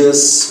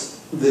this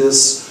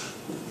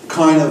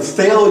kind of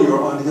failure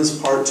on his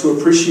part to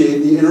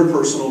appreciate the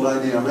interpersonal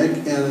dynamic,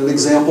 and an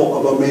example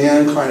of a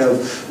man kind of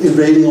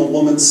invading a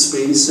woman's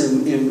space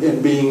and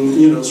being,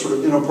 you know, sort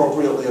of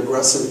inappropriately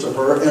aggressive to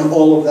her, and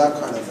all of that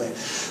kind of thing.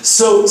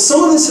 So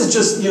some of this is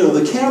just, you know,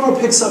 the camera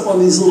picks up on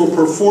these little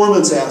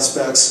performance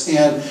aspects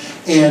and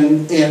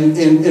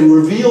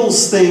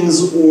reveals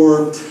things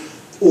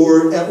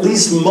or at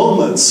least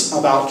moments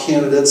about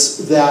candidates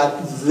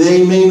that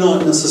they may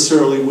not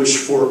necessarily wish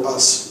for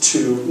us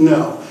to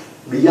know.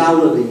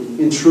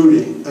 Reality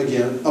intruding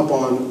again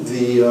upon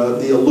the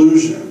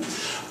illusion.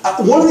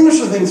 One of the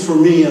interesting things for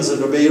me as a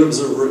debate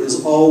observer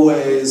is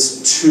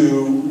always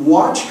to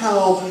watch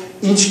how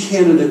each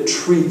candidate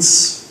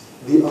treats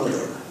the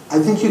other. I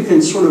think you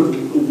can sort of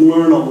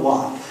learn a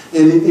lot.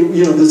 And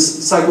you know,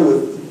 this cycle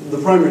with the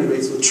primary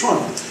debates with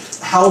Trump,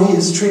 how he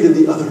has treated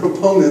the other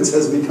opponents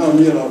has become,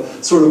 you know,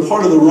 sort of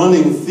part of the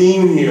running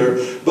theme here.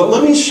 But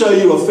let me show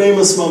you a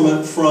famous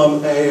moment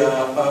from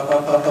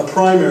a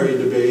primary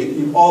debate.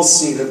 You've all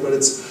seen it, but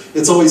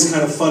it's always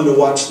kind of fun to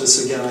watch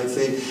this again, I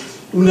think.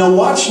 Now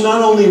watch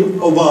not only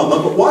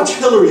Obama, but watch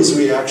Hillary's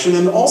reaction,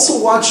 and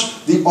also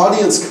watch the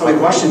audience coverage.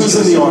 My question Who's is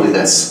in the simply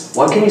audience? this.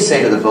 What can you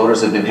say to the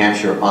voters of New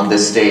Hampshire on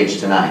this stage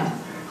tonight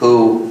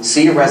who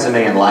see your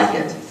resume and like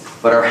it,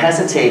 but are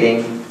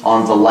hesitating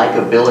on the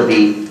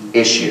likability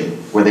issue,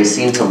 where they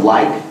seem to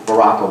like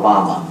Barack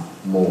Obama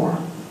more?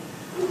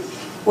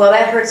 Well,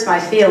 that hurts my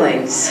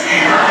feelings.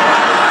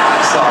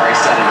 I'm sorry,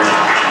 Senator.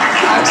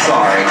 I'm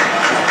sorry.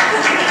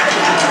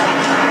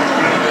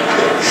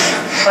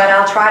 But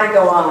I'll try to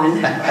go on.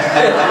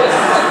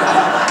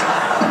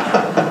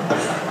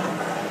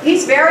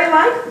 He's very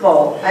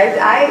likable.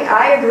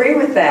 I agree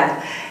with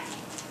that.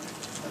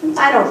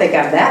 I don't think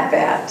I'm that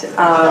bad.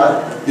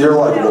 You're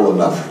likable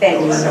enough.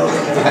 Thank you so much.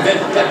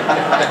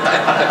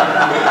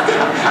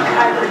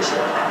 I appreciate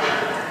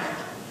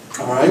that.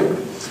 All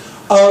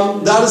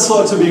right. That is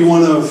thought to be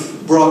one of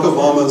Barack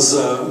Obama's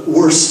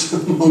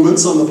worst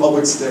moments on the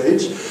public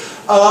stage.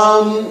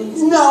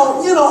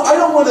 Now, you know, I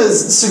don't want to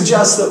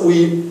suggest that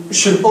we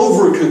should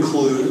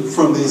over-conclude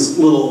from these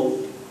little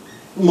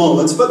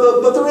moments, but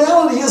the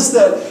reality is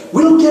that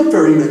we don't get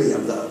very many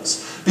of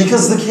those,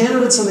 because the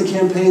candidates and the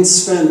campaigns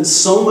spend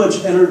so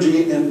much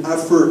energy and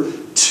effort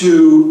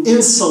to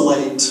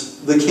insulate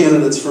the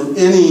candidates from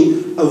any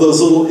of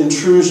those little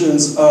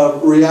intrusions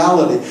of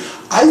reality.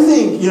 I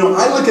think, you know,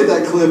 I look at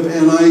that clip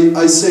and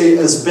I say,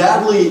 as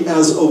badly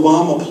as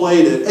Obama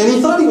played it, and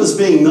he thought he was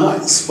being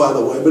nice, by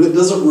the way, but it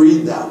doesn't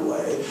read that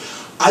way.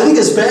 I think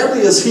as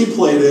badly as he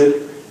played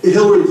it,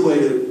 Hillary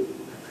played it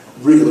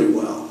really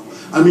well.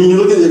 I mean, you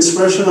look at the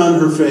expression on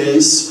her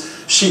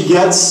face, she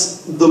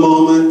gets the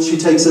moment, she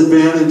takes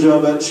advantage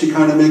of it, she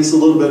kind of makes a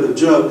little bit of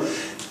joke.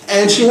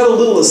 And she had a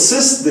little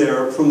assist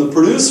there from the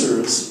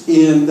producers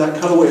in that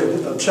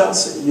cutaway of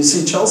Chelsea. You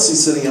see Chelsea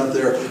sitting out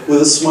there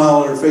with a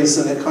smile on her face,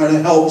 and it kind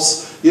of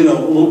helps, you know,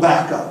 a little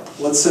backup.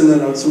 Let's send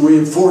in some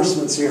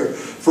reinforcements here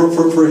for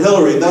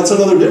Hillary. That's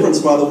another difference,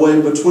 by the way,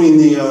 between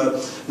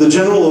the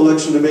general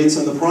election debates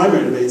and the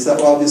primary debates.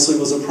 That obviously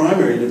was a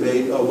primary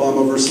debate,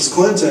 Obama versus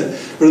Clinton.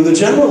 But in the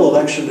general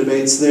election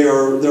debates,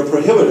 they're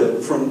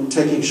prohibited from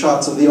taking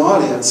shots at the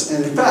audience.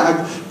 And in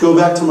fact, go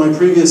back to my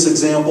previous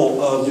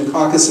example of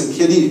Dukakis and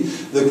Kitty,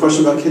 the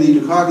question about Kitty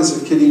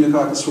Dukakis, if Kitty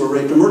Dukakis were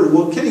raped or murdered.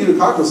 Well, Kitty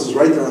Dukakis was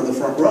right there on the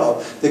front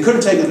row. They could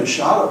have taken a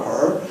shot at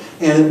her,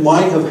 and it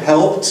might have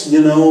helped,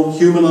 you know,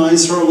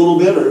 humanize her a little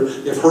bit, or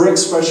if her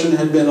expression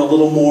had been a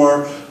little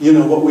more, you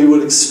know, what we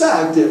would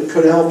expect, it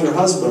could have helped her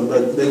husband,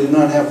 but they did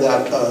not have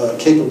that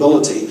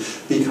capability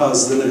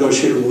because the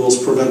negotiated rules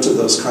prevented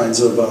those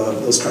kinds of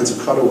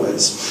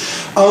cutaways.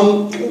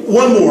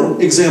 One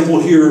more example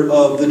here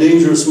of the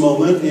dangerous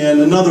moment,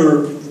 and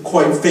another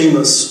quite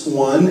famous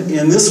one,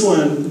 and this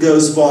one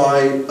goes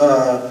by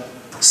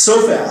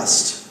so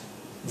fast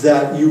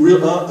that you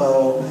really,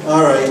 uh-oh,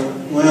 all right,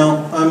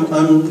 well,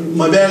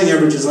 my batting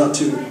average is not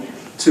too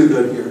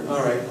good here,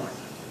 all right.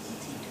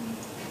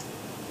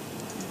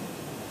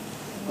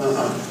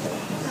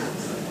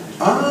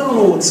 I don't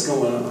know what's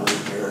going on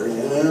here,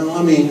 you know,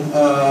 I mean,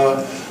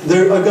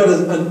 I've got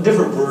a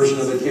different version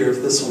of it here,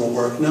 if this one will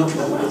work. No, it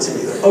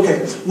doesn't either.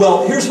 Okay,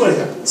 well, here's what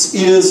happens,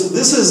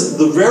 this is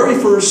the very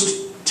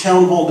first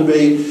town hall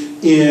debate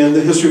in the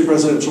history of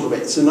presidential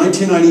debates. In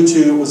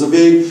 1992, it was a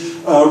big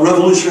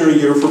revolutionary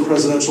year for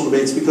presidential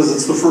debates because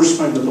it's the first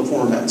time that the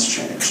formats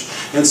changed.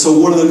 And so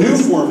one of the new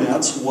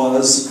formats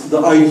was the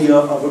idea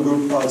of a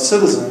group of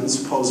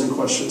citizens posing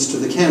questions to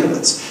the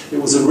candidates.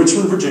 It was in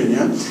Richmond,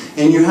 Virginia,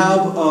 and you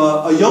have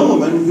a young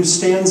woman who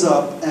stands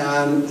up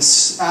and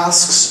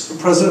asks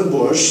President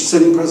Bush,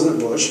 sitting President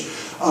Bush,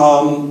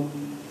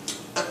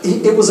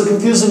 it was a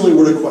confusingly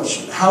worded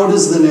question. How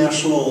does the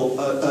national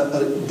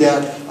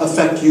debt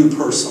affect you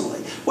personally?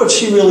 What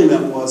she really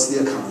meant was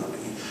the economy.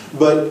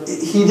 But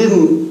he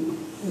didn't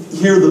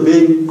hear the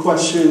big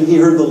question, he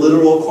heard the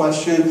literal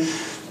question.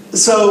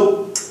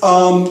 So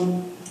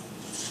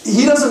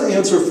he doesn't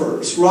answer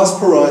first. Ross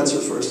Perot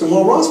answers first. And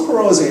while Ross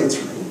Perot is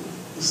answering,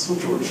 this is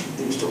what George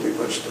H.W.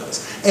 Bush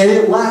does, and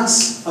it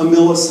lasts a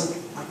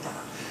millisecond like that.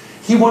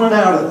 He wanted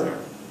out of there.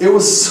 It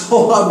was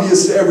so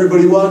obvious to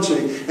everybody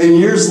watching. And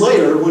years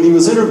later, when he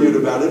was interviewed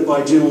about it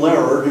by Jim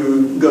Lehrer,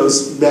 who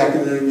goes back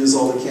and interviews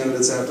all the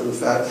candidates after the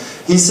fact,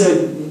 he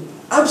said,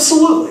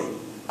 absolutely.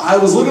 I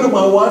was looking at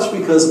my watch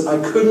because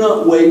I could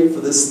not wait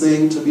for this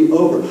thing to be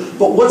over.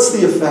 But what's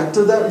the effect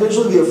of that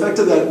visually? The effect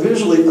of that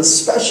visually,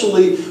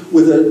 especially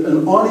with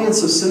an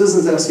audience of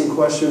citizens asking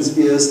questions,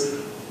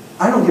 is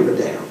I don't give a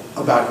damn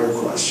about your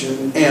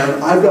question,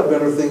 and I've got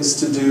better things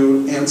to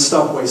do, and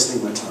stop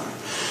wasting my time.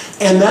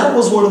 And that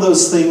was one of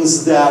those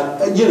things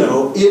that, you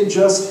know,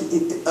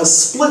 a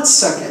split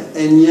second,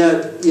 and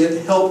yet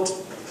it helped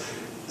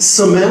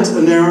cement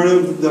a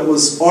narrative that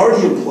was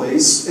already in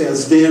place.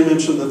 As Dan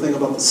mentioned the thing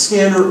about the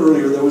scanner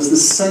earlier, there was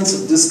this sense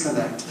of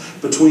disconnect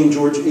between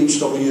George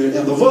H.W.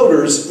 and the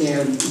voters,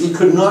 and he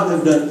could not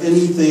have done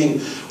anything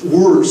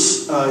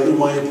worse, in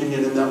my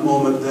opinion, in that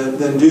moment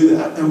than do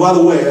that. And by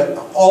the way,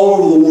 all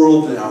over the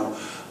world now,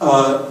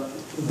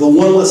 the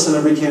one lesson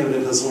every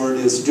candidate has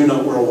learned is do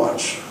not wear a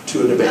watch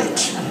to a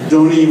debate.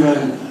 Don't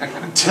even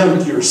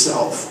tempt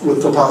yourself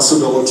with the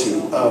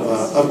possibility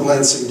of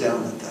glancing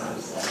down at that.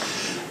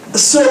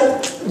 So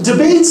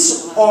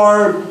debates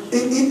are,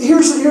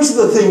 here's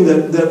the thing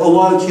that a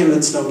lot of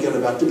candidates don't get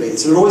about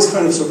debates, and it always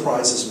kind of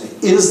surprises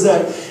me, is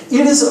that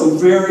it is a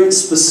very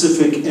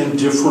specific and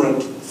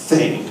different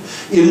thing.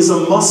 It is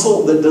a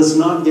muscle that does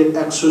not get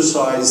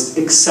exercised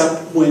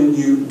except when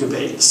you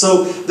debate.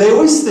 So they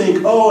always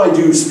think, oh, I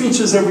do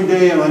speeches every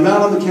day, and I'm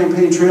out on the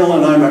campaign trail,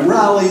 and I'm at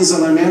rallies,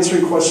 and I'm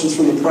answering questions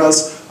from the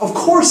press. Of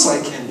course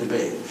I can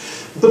debate.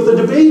 But the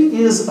debate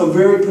is a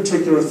very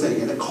particular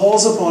thing, and it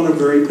calls upon a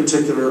very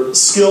particular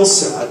skill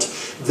set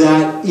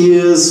that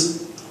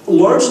is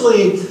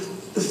largely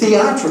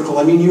theatrical.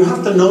 I mean, you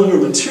have to know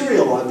your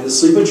material,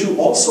 obviously, but you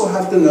also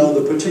have to know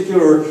the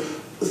particular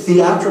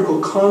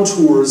theatrical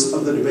contours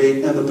of the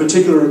debate and the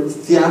particular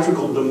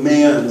theatrical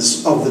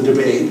demands of the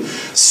debate.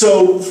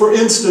 So, for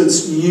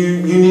instance,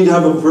 you need to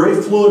have a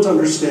very fluent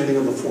understanding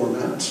of the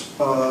format.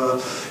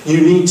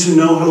 You need to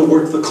know how to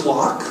work the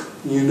clock.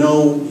 You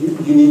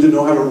need to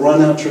know how to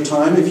run out your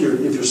time if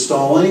you're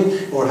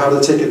stalling, or how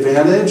to take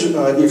advantage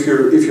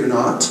if you're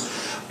not.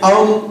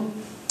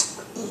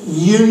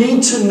 You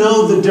need to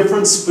know the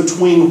difference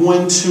between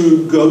when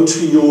to go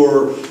to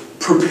your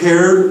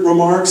prepared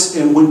remarks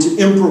and when to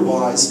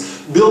improvise.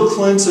 Bill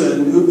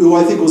Clinton, who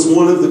I think was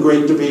one of the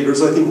great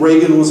debaters, I think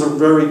Reagan was a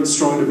very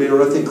strong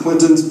debater, I think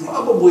Clinton's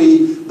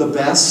probably the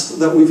best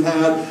that we've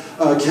had.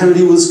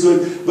 Kennedy was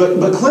good,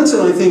 but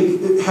Clinton, I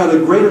think, had a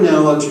great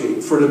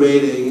analogy for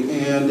debating,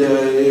 and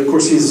of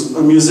course he's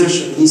a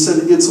musician. He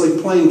said it's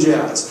like playing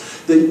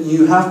jazz, that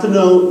you have to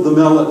know the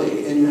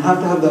melody, and you have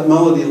to have that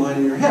melody line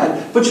in your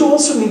head, but you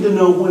also need to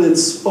know when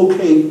it's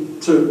okay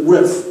to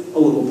riff a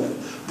little bit,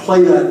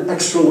 play that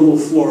extra little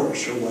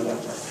flourish or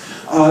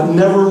whatever,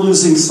 never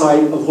losing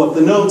sight of what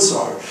the notes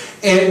are.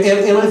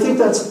 And I think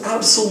that's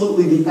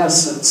absolutely the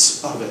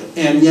essence of it,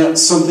 and yet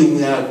something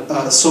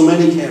that so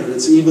many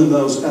candidates, even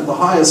those at the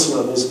highest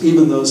levels,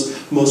 even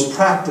those most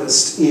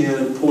practiced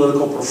in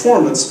political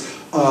performance,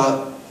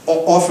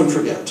 often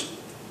forget.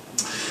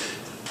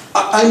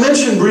 I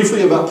mentioned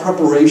briefly about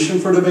preparation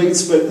for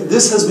debates, but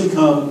this has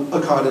become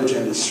a cottage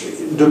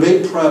industry.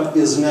 Debate prep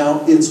is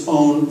now its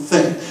own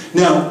thing.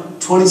 Now,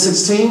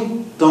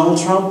 2016, Donald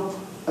Trump,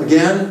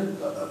 again,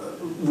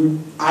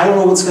 I don't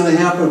know what's going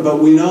to happen, but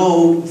we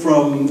know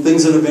from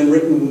things that have been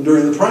written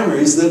during the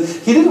primaries that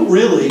he didn't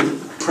really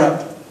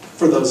prep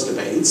for those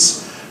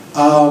debates.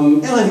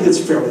 And I think it's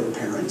fairly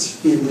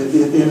apparent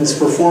in his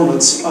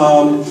performance.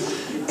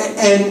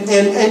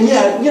 And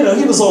yet, you know,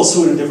 he was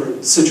also in a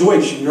different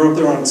situation. You're up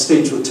there on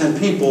stage with 10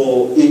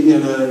 people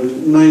in a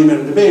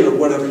 90-minute debate or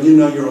whatever. You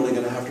know you're only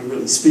going to have to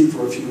really speak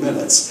for a few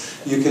minutes.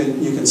 You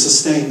can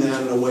sustain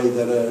that in a way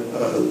that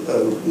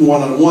a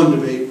one-on-one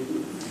debate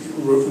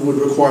would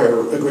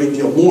require a great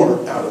deal more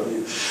out of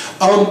you.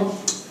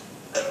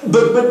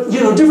 But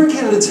you know, different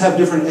candidates have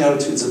different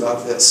attitudes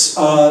about this.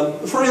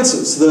 For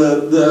instance,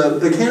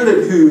 the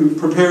candidate who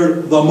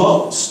prepared the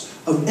most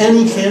of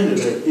any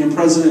candidate in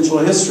presidential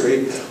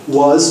history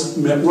was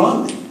Mitt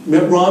Romney.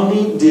 Mitt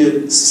Romney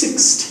did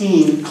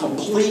 16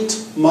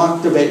 complete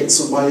mock debates.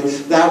 And by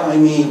that I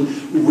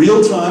mean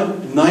real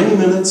time, 90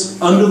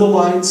 minutes, under the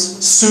lights,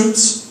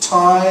 suits,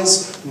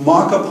 ties,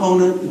 mock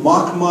opponent,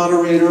 mock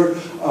moderator,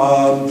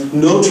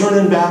 no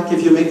turning back.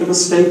 If you make a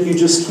mistake, you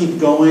just keep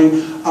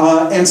going.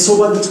 And so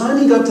by the time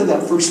he got to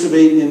that first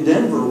debate in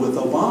Denver with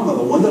Obama,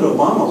 the one that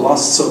Obama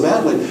lost so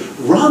badly,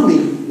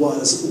 Romney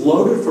was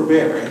loaded for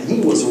bear, and he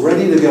was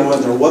ready to go,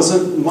 and there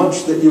wasn't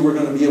much that you were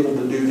going to be able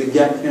to do to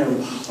get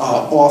him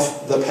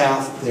off the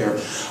path there.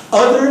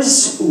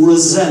 Others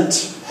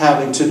resent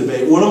having to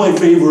debate. One of my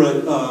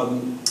favorite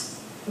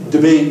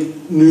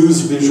debate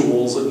news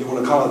visuals, if you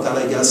want to call it that,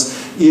 I guess,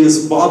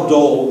 is Bob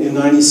Dole in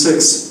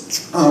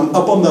 '96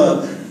 up on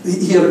the,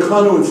 he had a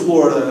condo in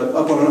Florida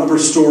up on an upper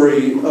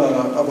story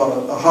of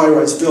a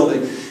high-rise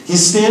building.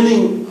 He's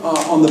standing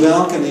on the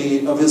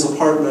balcony of his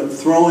apartment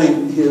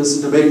throwing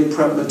his debate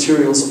prep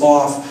materials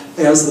off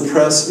as the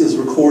press is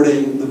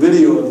recording the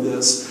video of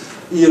this.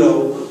 You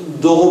know,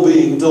 Dole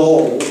being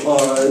Dole,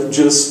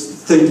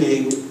 just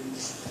thinking,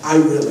 I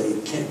really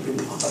can't be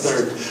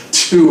bothered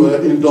to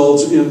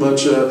indulge in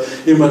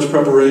much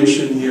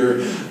preparation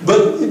here.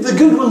 But the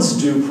good ones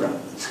do prep.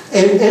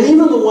 And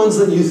even the ones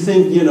that you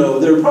think, you know,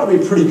 they're probably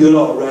pretty good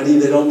already,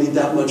 they don't need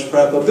that much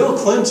prep. But Bill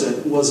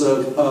Clinton was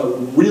a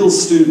real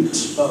student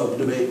of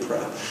debate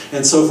prep.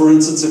 And so, for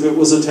instance, if it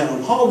was a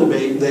town hall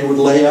debate, they would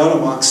lay out a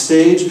mock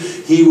stage.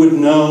 He would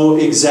know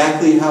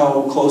exactly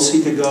how close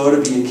he could go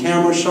to be in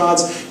camera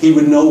shots. He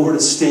would know where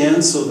to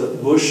stand so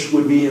that Bush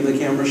would be in the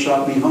camera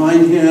shot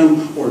behind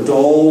him, or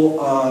Dole.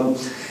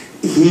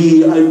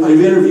 I've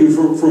interviewed,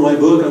 for my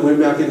book, I went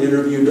back and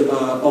interviewed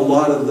a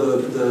lot of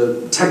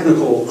the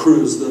technical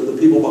crews, the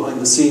people behind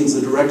the scenes,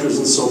 the directors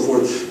and so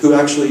forth, who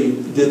actually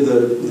did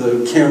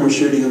the camera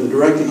shooting and the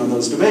directing on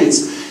those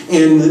debates.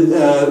 And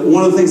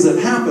one of the things that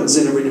happens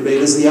in every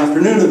debate is the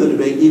afternoon of the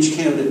debate, each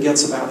candidate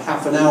gets about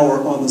half an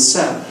hour on the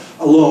set,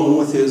 alone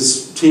with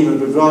his team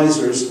of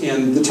advisors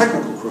and the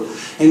technical crew.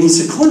 And he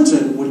said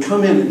Clinton would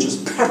come in and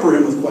just pepper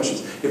him with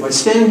questions. If I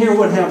stand here,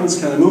 what happens?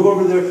 Can I move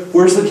over there?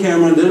 Where's the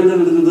camera? Da, da,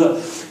 da, da,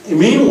 da. And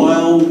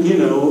meanwhile, you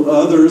know,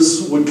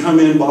 others would come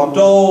in, Bob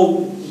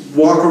Dole,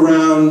 walk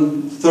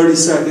around 30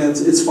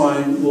 seconds, it's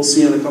fine, we'll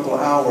see in a couple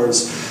of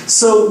hours.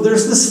 So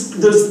there's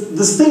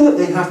this thing that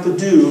they have to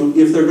do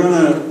if they're going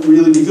to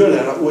really be good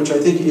at it, which I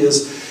think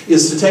is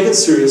to take it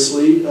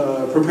seriously,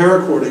 prepare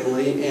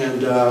accordingly,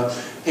 and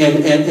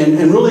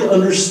really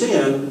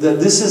understand that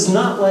this is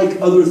not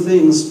like other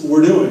things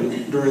we're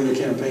doing during the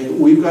campaign.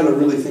 We've got to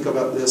really think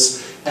about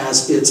this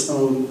as its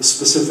own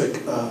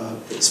specific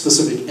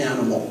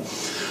animal.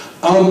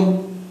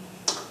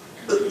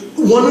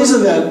 One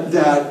reason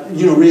that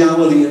you know,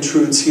 reality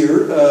intrudes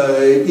here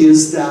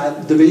is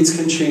that debates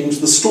can change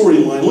the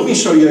storyline. Let me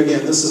show you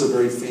again. This is a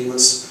very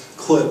famous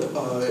clip.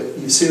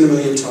 You've seen it a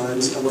million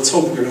times, and let's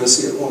hope you're going to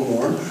see it one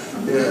more.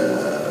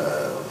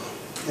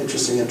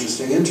 Interesting,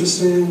 interesting,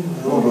 interesting.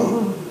 Hold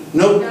on.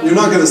 Nope, you're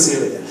not going to see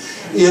it again.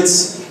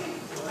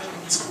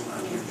 What's going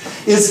on here?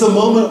 It's the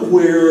moment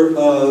where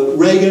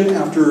Reagan, in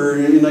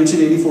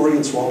 1984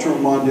 against Walter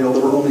Mondale,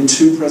 there were only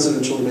 2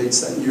 presidential debates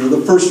that year.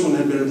 The first one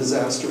had been a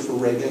disaster for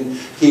Reagan.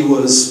 He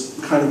was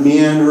kind of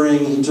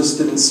meandering. He just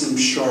didn't seem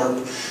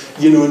sharp.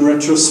 You know, in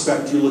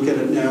retrospect, you look at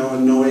it now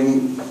and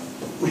knowing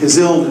his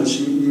illness,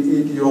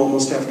 you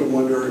almost have to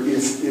wonder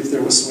if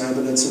there was some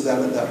evidence of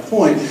that at that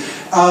point.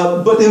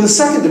 But in the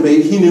second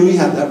debate, he knew he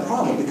had that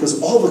problem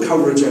because all the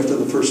coverage after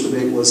the first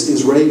debate was,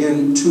 is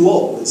Reagan too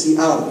old? Is he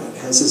out of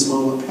it? Has his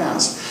moment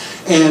passed?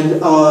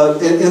 And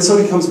so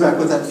he comes back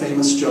with that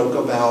famous joke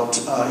about,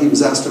 he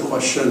was asked a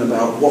question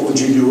about what would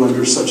you do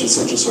under such and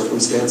such a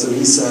circumstance, and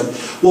he said,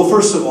 well,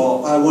 first of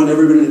all, I want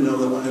everybody to know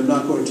that I am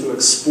not going to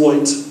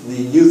exploit the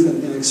youth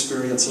and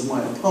inexperience of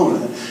my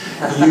opponent.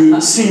 You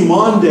see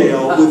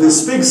Mondale with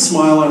this big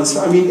smile on his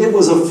face. I mean, it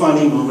was a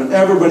funny moment.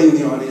 Everybody in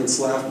the audience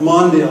laughed.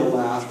 Mondale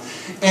laughed.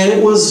 And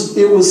it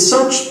was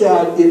such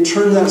that it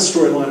turned that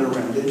storyline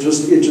around. It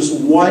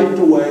just wiped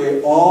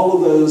away all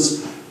of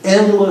those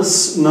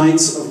endless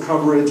nights of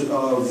coverage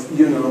of,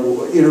 you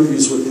know,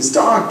 interviews with his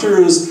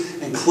doctors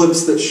and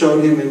clips that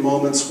showed him in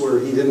moments where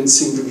he didn't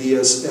seem to be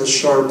as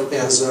sharp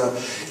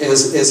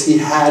as he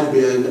had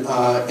been,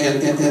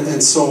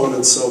 and so on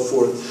and so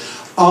forth.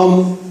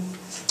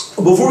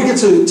 Before we get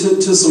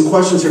to some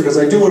questions here, because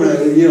I do want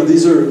to, you know,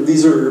 these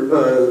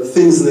are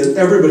things that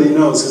everybody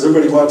knows, because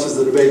everybody watches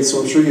the debate,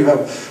 so I'm sure you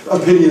have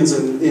opinions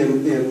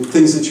and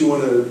things that you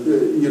want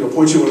to, you know,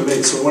 points you want to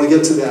make, so I want to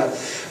get to that.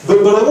 But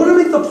I want to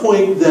make the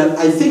point that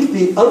I think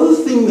the other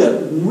thing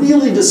that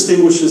really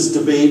distinguishes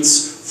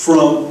debates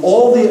from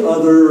all the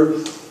other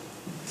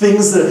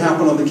things that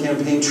happen on the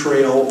campaign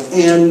trail,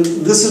 and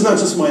this is not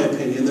just my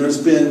opinion, there's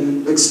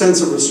been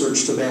extensive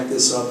research to back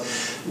this up,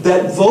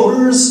 that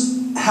voters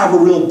have a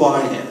real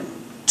buy-in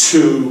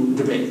to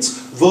debates.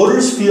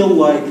 Voters feel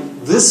like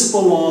this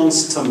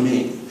belongs to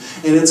me.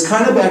 And it's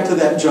kind of back to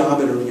that job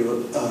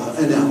interview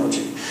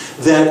analogy.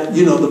 That,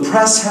 you know, the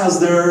press has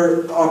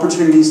their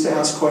opportunities to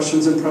ask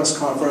questions in press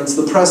conference.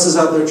 The press is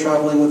out there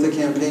traveling with the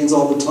campaigns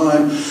all the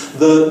time.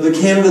 The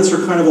candidates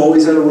are kind of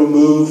always at a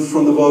remove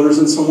from the voters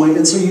in some way.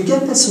 And so you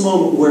get this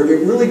moment where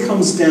it really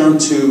comes down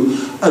to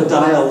a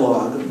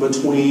dialogue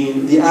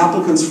between the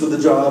applicants for the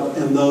job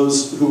and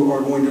those who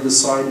are going to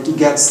decide who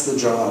gets the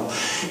job.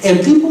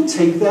 And people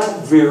take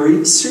that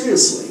very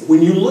seriously.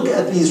 When you look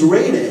at these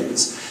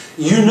ratings,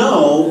 you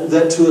know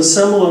that to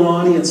assemble an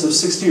audience of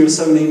 60 or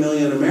 70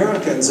 million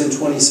Americans in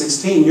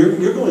 2016,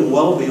 you're going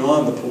well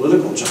beyond the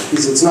political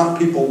junkies. It's not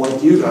people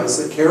like you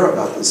guys that care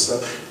about this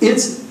stuff.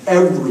 It's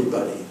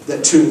everybody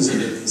that tunes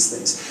into these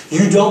things.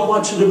 You don't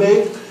watch a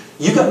debate,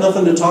 you got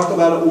nothing to talk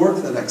about at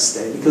work the next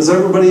day because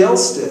everybody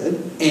else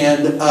did.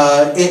 And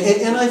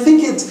I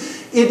think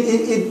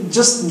it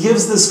just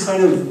gives this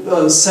kind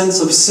of sense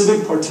of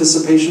civic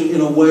participation in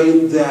a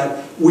way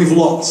that we've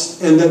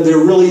lost, and that there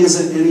really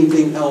isn't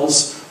anything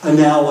else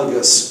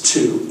analogous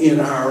to in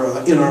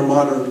our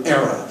modern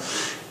era.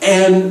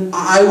 And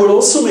I would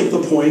also make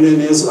the point,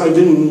 and as I've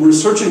been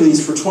researching these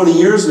for 20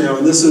 years now,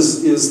 and this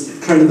is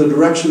kind of the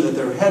direction that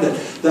they're headed,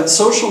 that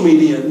social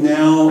media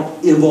now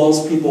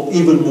involves people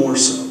even more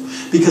so.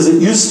 Because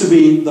it used to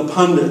be the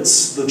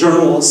pundits, the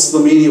journalists, the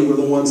media were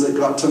the ones that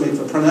got to make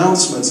the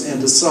pronouncements and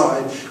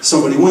decide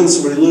somebody wins,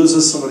 somebody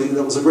loses, somebody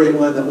that was a great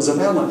one, that was a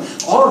bad one.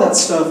 All of that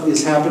stuff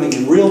is happening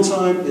in real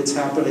time. It's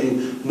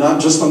happening not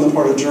just on the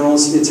part of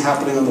journalists, it's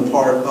happening on the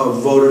part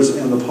of voters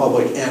and the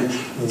public, and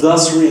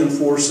thus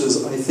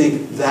reinforces, I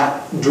think,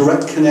 that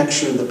direct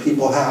connection that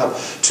people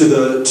have to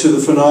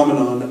the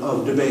phenomenon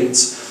of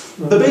debates.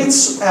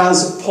 Debates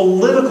as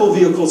political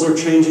vehicles are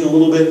changing a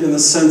little bit in the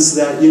sense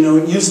that, you know,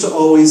 it used to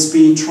always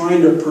be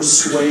trying to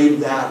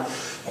persuade that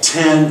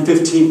 10,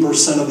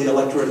 15% of the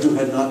electorate who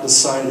had not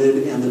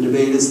decided, and the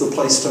debate is the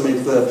place to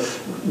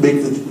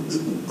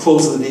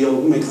close the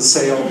deal, make the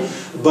sale.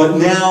 But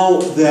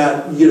now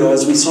that, you know,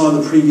 as we saw in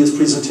the previous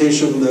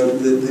presentation,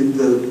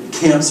 the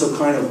camps have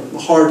kind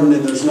of hardened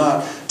and there's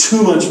not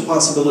too much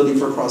possibility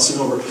for crossing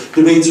over.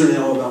 Debates are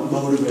now about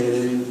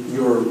motivating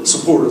your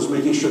supporters,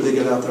 making sure they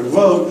get out there to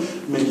vote,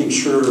 making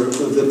sure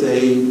that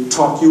they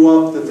talk you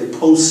up, that they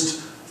post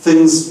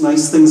things,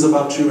 nice things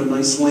about you, and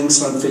nice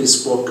links on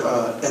Facebook,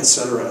 et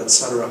cetera, et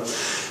cetera.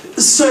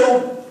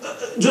 So,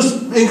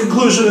 just in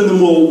conclusion, and then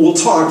we'll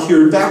talk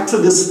here, back to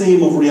this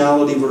theme of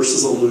reality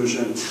versus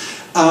illusion.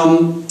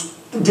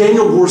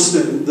 Daniel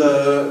Boorstin,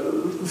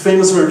 the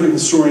famous American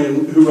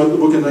historian who wrote the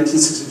book in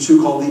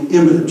 1962 called The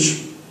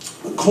Image,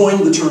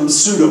 coined the term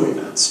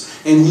pseudo-events.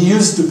 And he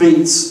used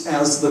debates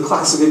as the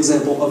classic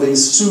example of a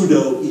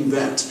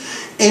pseudo-event.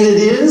 And it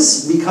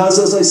is because,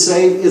 as I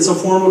say, it's a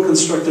form of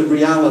constructed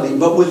reality.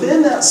 But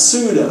within that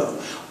pseudo,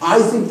 I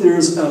think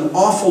there's an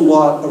awful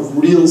lot of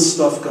real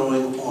stuff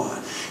going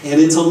on. And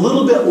it's a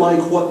little bit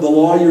like what the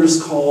lawyers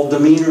call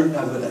demeanor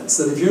evidence.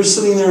 That if you're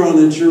sitting there on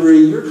a jury,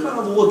 you're kind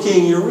of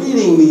looking, you're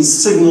reading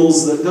these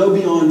signals that go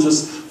beyond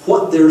just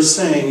what they're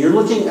saying. You're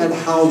looking at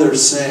how they're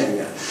saying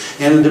it.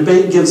 And a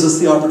debate gives us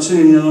the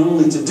opportunity not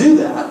only to do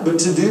that, but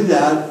to do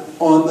that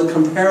on the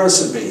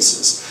comparison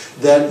basis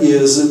that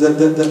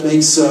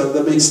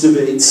makes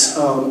debates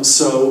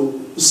so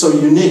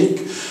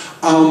unique.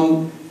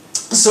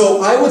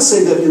 So I would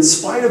say that in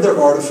spite of their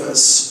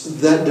artifice,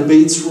 that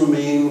debates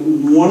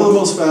remain one of the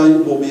most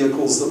valuable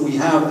vehicles that we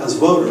have as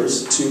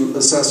voters to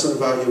assess and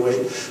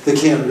evaluate the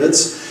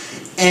candidates.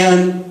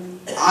 And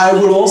I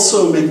would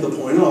also make the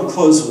point, and I'll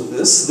close with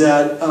this,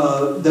 that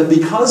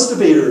because the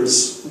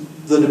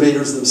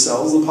debaters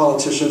themselves, the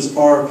politicians,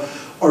 are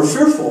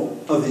fearful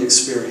of the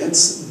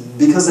experience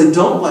because they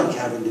don't like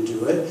having to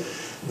do it,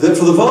 that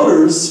for the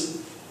voters,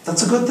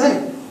 that's a good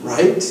thing.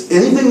 Right?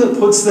 Anything that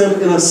puts them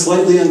in a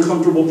slightly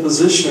uncomfortable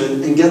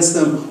position and gets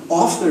them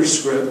off their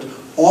script,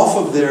 off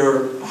of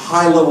their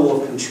high level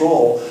of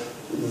control,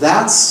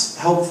 that's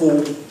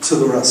helpful to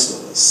the rest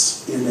of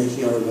us in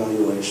making our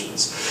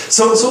evaluations.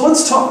 So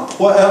let's talk.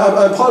 Well,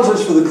 I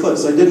apologize for the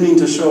clips. I did mean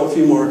to show a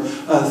few more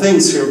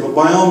things here, but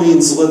by all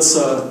means,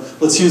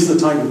 let's use the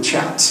time to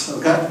chat.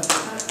 Okay?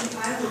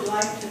 I would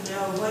like to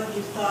know what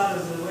you thought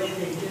of the way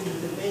they did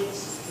the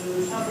debates,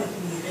 the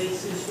Republican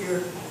debates this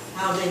year,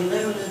 how they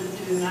limited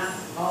to not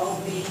all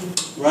being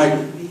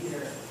be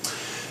there.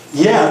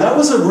 Yeah, that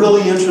was a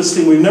really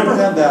interesting, we've never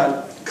had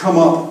that come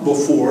up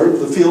before.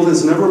 The field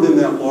has never been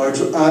that large.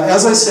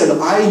 As I said,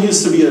 I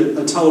used to be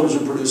a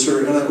television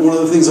producer, and one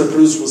of the things I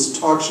produced was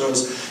talk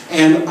shows,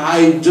 and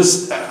I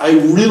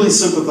really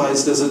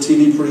sympathized as a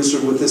TV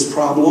producer with this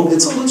problem.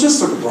 It's a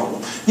logistical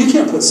problem. You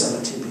can't put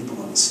 17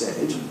 people on the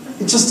stage.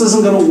 It just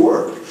isn't going to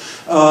work.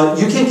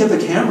 You can't get the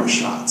camera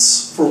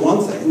shots, for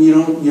one thing. You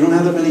don't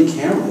have that many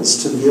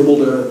cameras to be able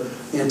to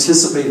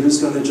anticipate who's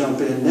going to jump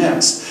in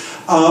next.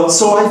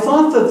 So I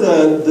thought that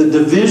the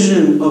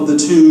division of the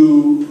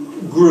two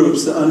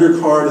groups, the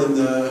undercard and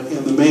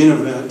the main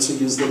event, to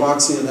use the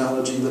boxing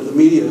analogy that the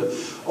media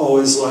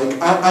always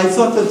like, I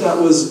thought that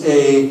was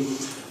a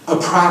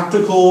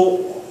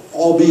practical,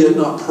 albeit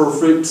not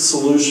perfect,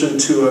 solution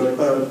to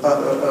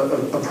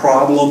a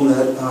problem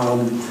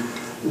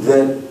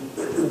that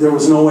there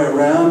was no way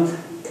around.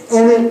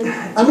 And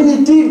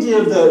it did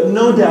give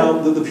no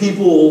doubt that the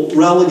people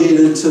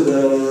relegated to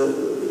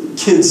the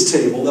kids'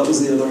 table, that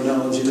was the other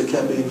analogy that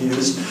kept being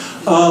used,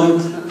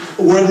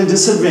 were at a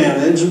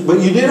disadvantage.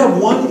 But you did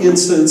have one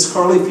instance,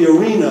 Carly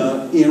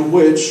Fiorina, in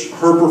which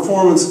her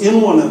performance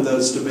in one of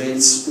those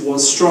debates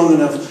was strong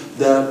enough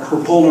that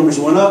her poll numbers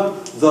went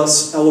up,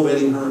 thus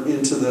elevating her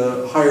into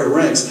the higher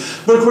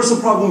ranks. But of course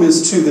the problem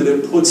is too that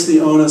it puts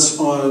the onus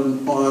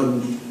on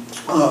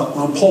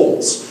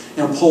polls.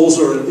 And polls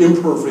are an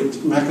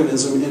imperfect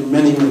mechanism in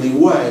many, many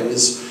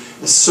ways.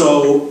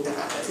 So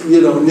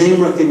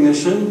name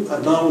recognition.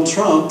 Donald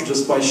Trump,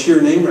 just by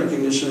sheer name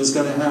recognition, is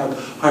going to have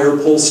higher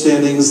poll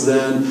standings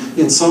than,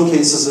 in some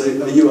cases,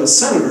 a U.S.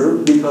 senator,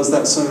 because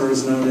that senator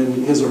is known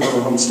in his or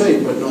her home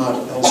state, but not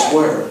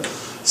elsewhere.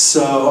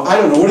 So, I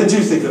don't know. What did you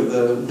think of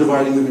the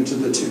dividing them into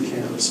the two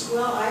camps?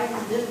 Well, I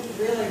didn't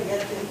really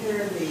get to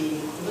hear the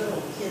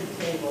little kid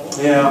table.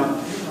 Yeah.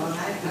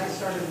 I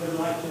started would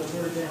like to have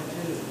heard them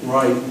too.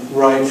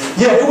 Right.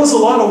 Yeah, it was a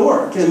lot of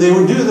work, and they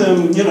would do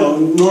them,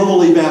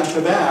 normally back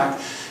to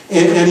back.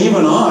 And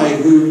even I,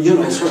 who,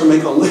 sort of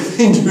make a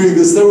living doing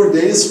this, there were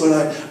days when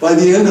by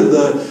the end of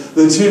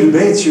the two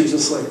debates, you're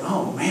just like,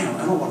 oh man,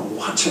 I don't want to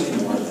watch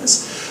any more of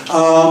this.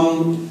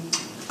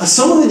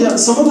 Some of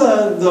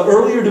the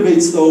earlier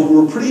debates, though,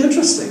 were pretty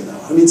interesting, though.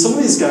 I mean, some of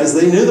these guys,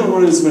 they knew there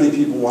weren't as many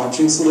people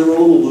watching, so they were a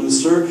little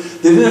looser.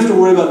 They didn't have to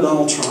worry about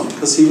Donald Trump,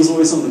 because he was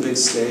always on the big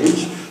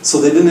stage, so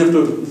they didn't have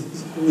to,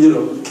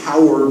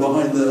 cower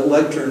behind the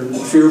lectern,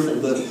 fearful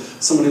that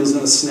somebody was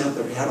going to snap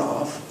their head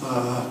off.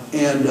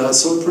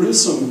 So it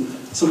produced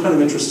some kind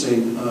of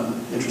interesting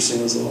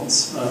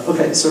results.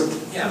 Okay, sir.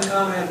 Yeah,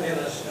 comment and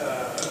a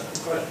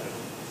question.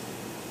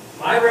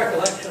 My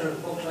recollection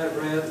of books I've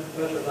read,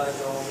 Professor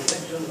Lagone,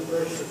 Nixon, the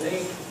first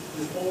debate,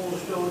 the polls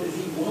showed that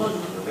he won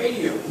on the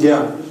radio.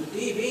 Yeah. It was the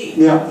TV.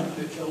 Yeah.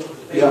 That showed the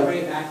debate,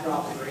 great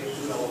backdrop, the great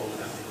all of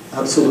that.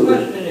 Absolutely. The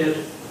question is,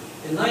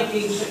 in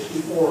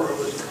 1964, it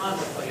was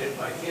contemplated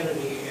by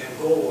Kennedy and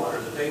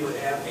Goldwater that they would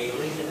have a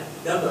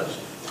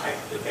Lincoln-Douglas type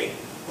debate.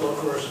 Well, of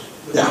course,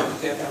 that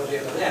was the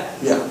end of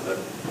that. Yeah. But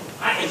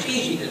it's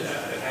easy to,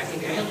 I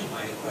think, answer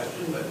my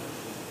question, but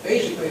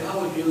basically, how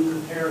would you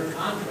compare and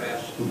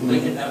contrast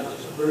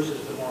Lincoln-Douglas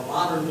versus the more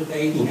modern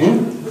debates,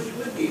 and which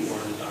would be more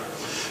desirable?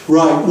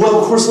 Right. Well,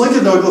 of course,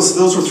 Lincoln-Douglas,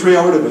 those were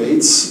 3-hour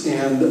debates,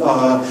 and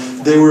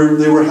they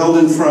were held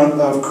in front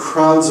of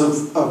crowds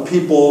of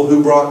people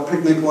who brought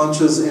picnic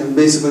lunches and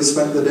basically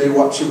spent the day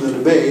watching the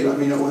debate. I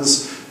mean, it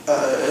was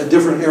a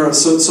different era.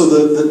 So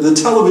the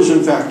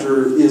television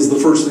factor is the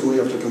first thing we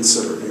have to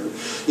consider here,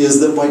 is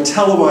that by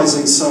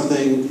televising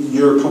something,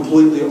 you're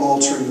completely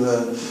altering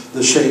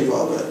the shape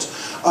of it.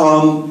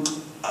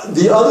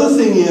 The other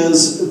thing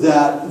is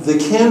that the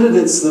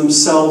candidates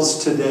themselves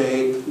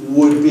today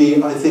would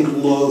be, I think,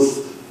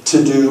 loath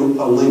to do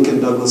a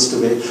Lincoln-Douglas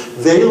debate.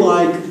 They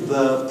like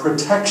the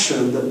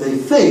protection that they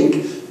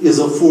think is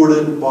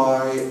afforded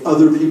by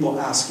other people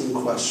asking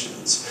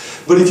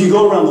questions. But if you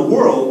go around the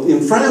world,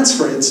 in France,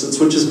 for instance,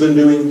 which has been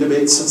doing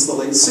debates since the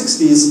late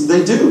 60s,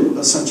 they do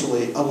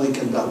essentially a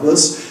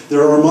Lincoln-Douglas.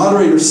 There are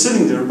moderators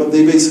sitting there, but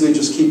they basically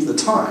just keep the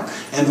time.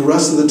 And the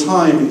rest of the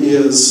time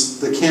is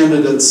the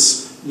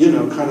candidates,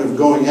 kind of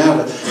going at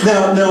it.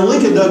 Now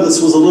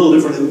Lincoln-Douglas was a little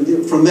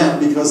different from that,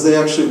 because they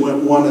actually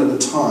went one at a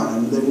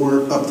time. They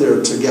weren't up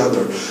there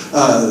together.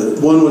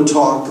 One would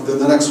talk, then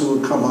the next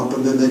one would come up,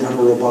 and then they'd have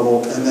a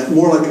rebuttal, and then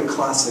more like a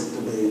classic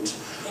debate.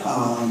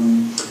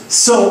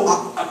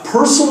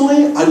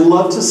 Personally, I'd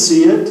love to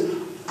see it.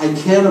 I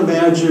can't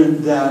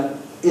imagine that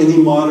any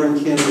modern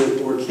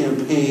candidate or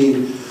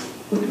campaign,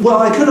 well,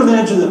 I could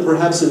imagine that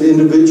perhaps an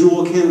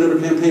individual candidate or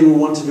campaign would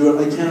want to do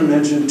it. I can't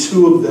imagine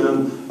two of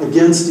them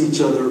against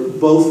each other,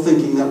 both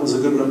thinking that was a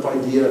good enough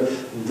idea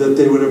that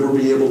they would ever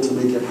be able to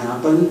make it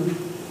happen.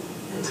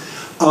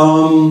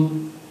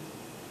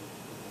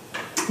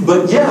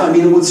 But yeah, I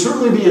mean, it would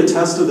certainly be a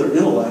test of their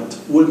intellect,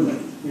 wouldn't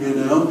it?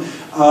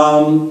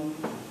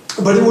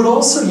 But it would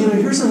also,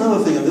 here's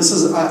another thing, and this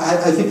is,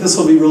 I think this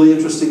will be really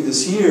interesting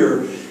this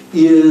year,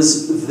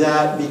 is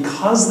that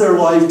because they're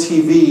live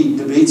TV,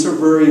 debates are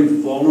very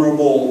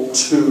vulnerable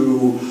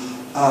to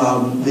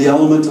the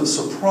element of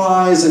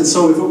surprise. And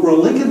so if it were a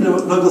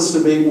Lincoln-Douglas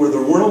debate where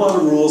there weren't a lot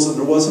of rules and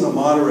there wasn't a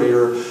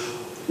moderator,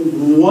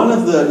 one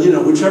of the,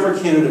 whichever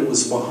candidate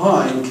was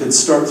behind could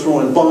start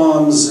throwing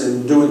bombs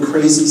and doing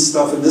crazy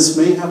stuff. And this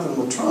may happen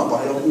with Trump,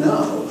 I don't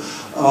know.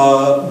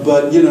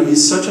 But,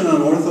 he's such an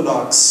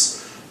unorthodox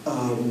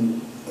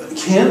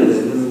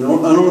candidate and an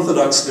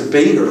unorthodox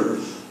debater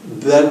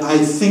that I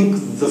think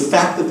the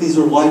fact that these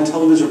are live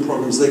television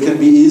programs, they can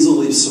be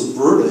easily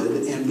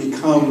subverted and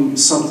become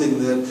something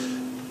that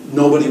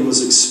nobody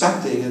was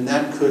expecting, and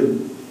that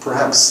could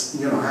perhaps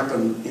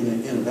happen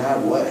in a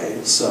bad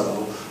way.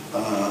 So,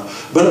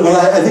 but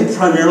I think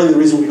primarily the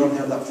reason we don't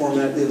have that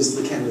format is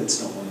the candidates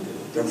don't want to do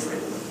it. They're afraid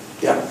of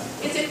it. Yeah.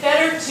 Is it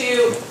better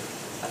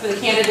for the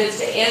candidates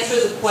to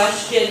answer the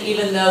question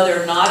even though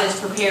they're not as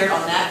prepared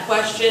on that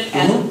question,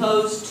 as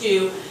opposed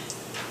to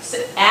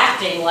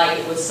acting like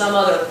it was some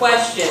other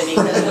question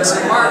because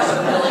their remarks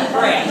are really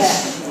great?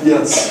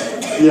 Yes.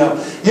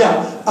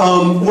 Yeah.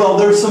 Well,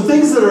 there's some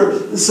things that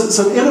are,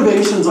 some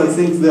innovations I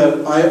think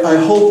that I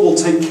hope will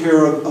take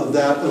care of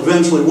that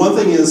eventually. One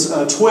thing is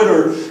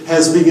Twitter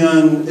has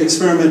begun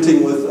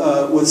experimenting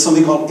with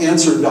something called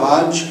Answer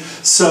Dodge.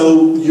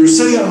 So you're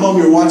sitting at home,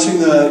 you're watching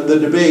the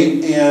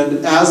debate,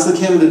 and as the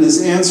candidate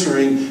is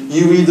answering,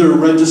 you either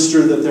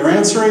register that they're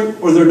answering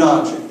or they're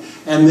dodging.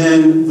 And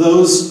then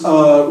those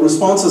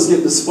responses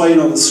get displayed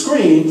on the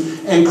screen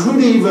and could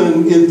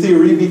even, in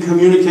theory, be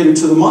communicated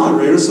to the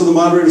moderator. So the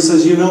moderator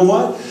says, you know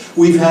what?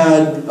 We've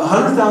had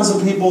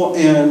 100,000 people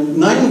and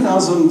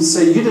 90,000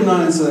 say, you did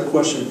not answer that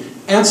question.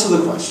 Answer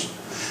the question.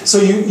 So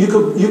you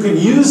could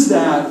use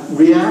that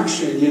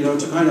reaction, you know,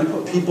 to kind of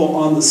put people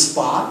on the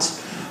spot.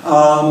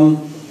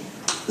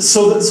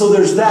 So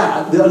there's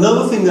that.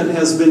 Another thing that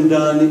has been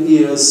done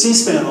is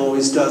C-SPAN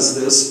always does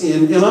this,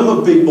 and I'm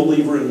a big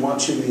believer in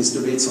watching these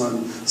debates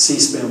on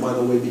C-SPAN, by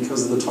the way,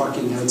 because the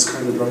talking heads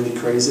kind of drive you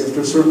crazy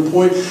after a certain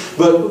point.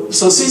 But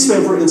so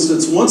C-SPAN, for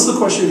instance, once the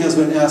question has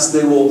been asked,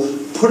 they will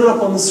put it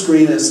up on the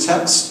screen as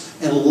text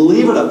and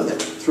leave it up there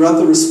throughout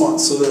the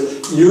response, so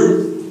that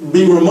you're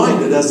being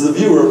reminded as the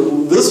viewer,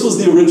 this was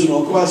the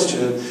original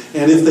question,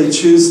 and if they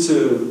choose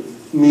to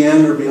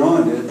meander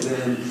beyond it,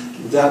 then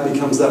that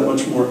becomes that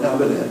much more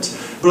evident.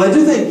 But I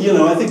do think, you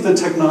know, I think the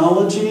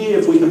technology,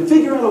 if we can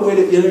figure out a way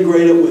to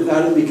integrate it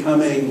without it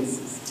becoming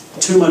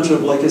too much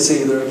of, like I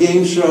say, either a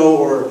game show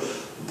or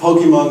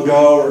Pokemon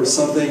Go or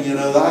something, you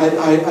know,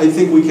 I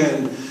think we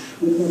can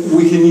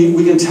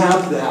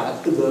tap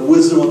that, the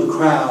wisdom of the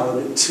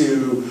crowd,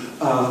 to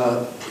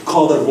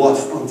call their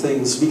bluff on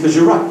things, because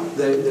you're right,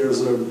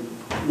 there's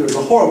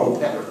a horrible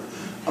pattern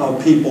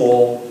of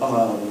people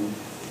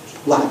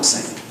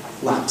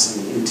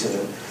lapsing into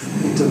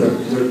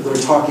their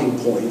talking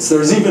points.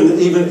 There's even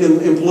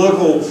in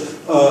political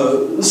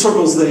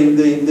circles, they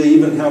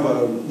even have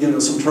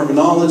some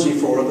terminology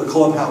for it, the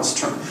clubhouse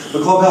turn.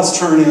 The clubhouse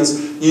turn is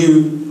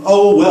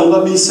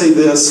let me say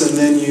this, and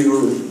then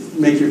you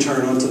make your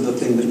turn onto the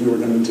thing that you were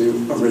going to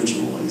do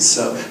originally.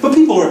 So, but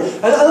people are,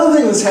 another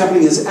thing that's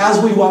happening is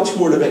as we watch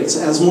more debates,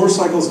 as more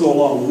cycles go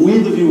along, we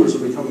the viewers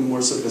are becoming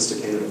more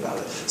sophisticated about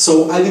it.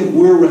 So I think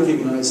we're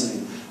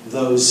recognizing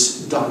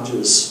those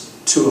dodges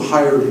to a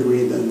higher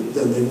degree than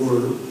they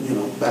were, you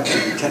know, back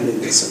in 10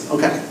 days.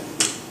 Okay.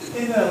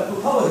 In the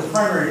Republican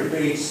primary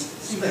debates,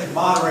 it seems like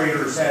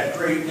moderators had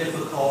great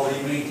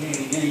difficulty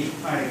maintaining any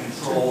kind of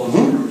control as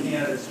different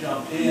candidates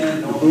jumped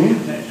in, no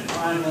attention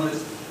time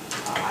limits.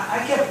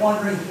 I kept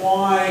wondering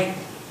why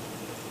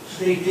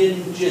they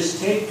didn't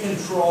just take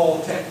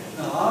control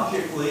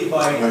technologically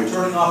by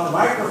turning off the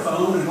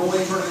microphone and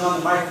only turning on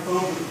the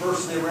microphone for the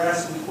person they were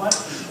asking the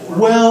question for.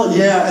 Well,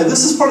 yeah, and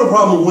this is part of the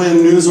problem when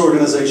news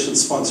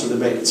organizations sponsor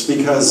debates,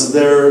 because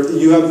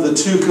you have the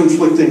two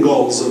conflicting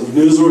goals of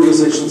news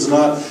organizations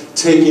not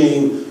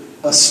taking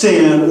a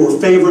stand or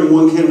favoring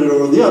one candidate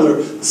over the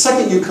other. The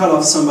second you cut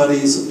off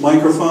somebody's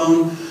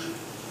microphone,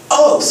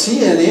 oh,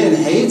 CNN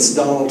hates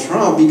Donald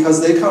Trump because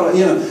they call it,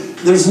 you know,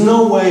 there's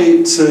no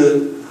way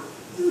to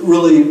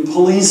really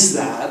police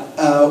that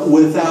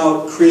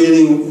without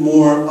creating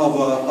more of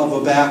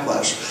a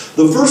backlash.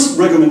 The first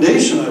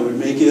recommendation I would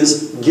make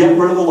is get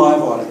rid of the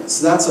live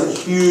audience. That's a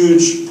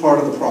huge part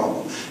of the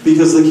problem,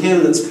 because the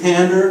candidates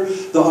pander,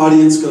 the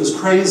audience goes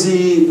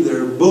crazy,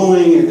 they're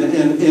booing,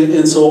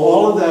 and so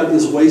all of that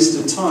is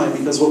wasted time,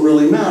 because what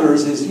really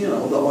matters is, you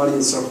know, the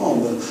audience at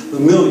home, the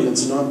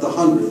millions, not the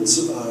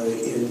hundreds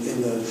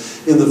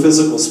in the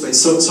physical space.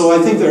 So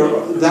I think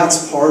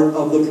that's part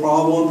of the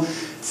problem.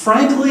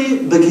 Frankly,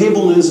 the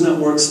cable news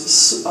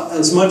networks,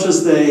 as much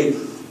as they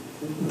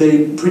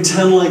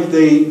pretend like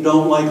they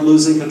don't like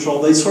losing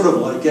control, they sort of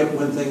like it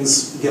when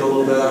things get a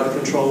little bit out of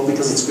control,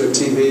 because it's good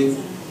TV.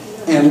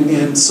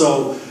 And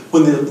so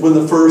when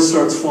the fur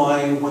starts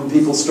flying, when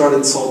people start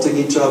insulting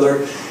each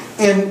other,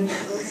 and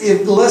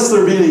lest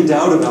there be any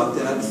doubt about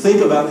that,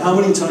 think about how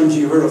many times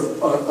you heard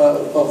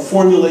a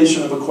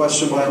formulation of a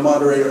question by a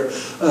moderator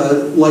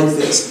like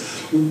this.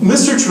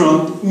 Mr.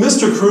 Trump,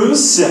 Mr.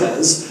 Cruz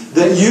says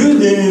that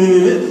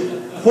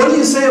what do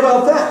you say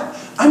about that?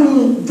 I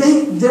mean,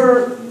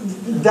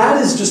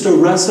 that is just a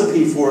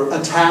recipe for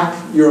attack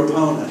your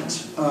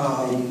opponent.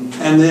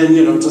 And then,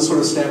 you know, to sort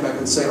of stand back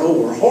and say, oh,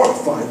 we're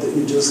horrified that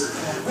you just,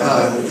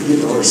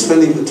 are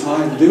spending the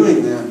time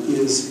doing that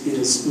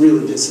is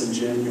really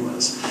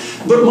disingenuous.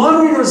 But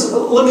moderators,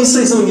 let me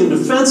say something in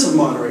defense of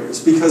moderators,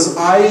 because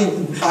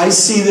I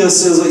see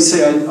this, as I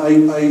say,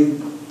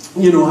 I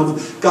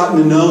have gotten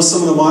to know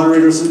some of the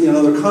moderators in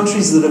other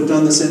countries that have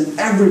done this, and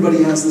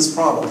everybody has this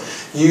problem.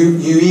 You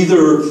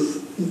either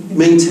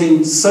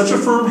maintain such a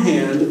firm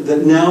hand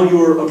that now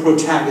you're a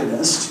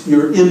protagonist,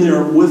 you're in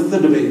there with the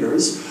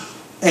debaters,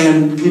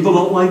 and people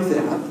don't like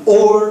that,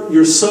 or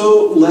you're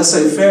so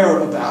laissez-faire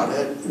about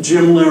it.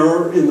 Jim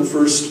Lehrer in the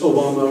first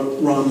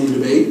Obama-Romney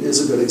debate is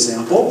a good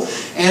example.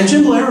 And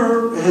Jim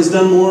Lehrer has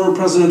done more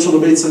presidential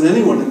debates than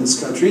anyone in this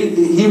country.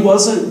 He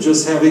wasn't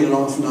just having an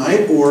off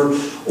night or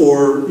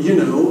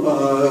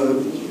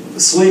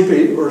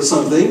sleepy or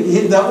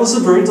something. That was a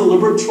very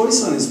deliberate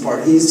choice on his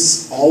part.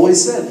 He's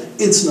always said,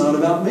 it's not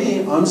about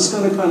me. I'm just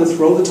going to kind of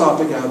throw the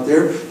topic out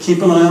there,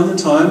 keep an eye on the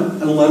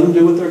time, and let them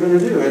do what they're going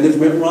to do. And if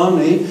Mitt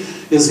Romney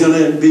is going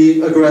to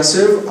be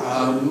aggressive,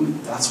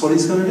 that's what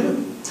he's going to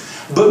do.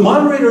 But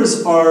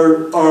moderators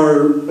are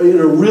in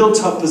a real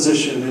tough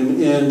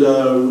position,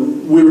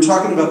 and we were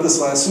talking about this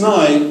last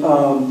night,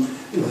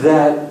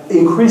 that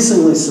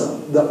increasingly so,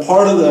 that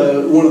part of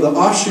one of the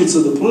offshoots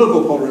of the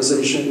political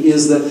polarization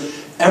is that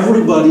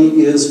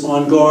everybody is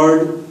on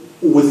guard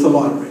with the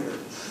moderator.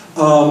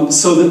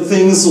 So that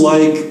things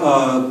like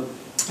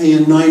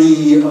in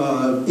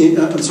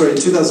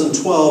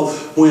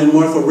 2012, when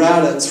Martha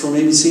Raddatz from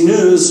ABC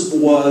News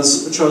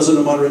was chosen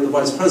to moderate the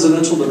vice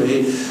presidential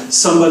debate,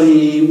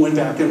 somebody went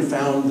back and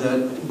found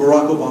that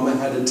Barack Obama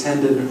had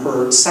attended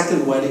her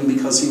second wedding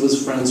because he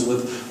was friends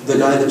with the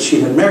guy that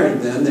she had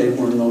married then. They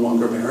were no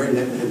longer married.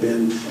 It had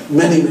been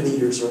many, many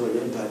years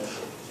earlier.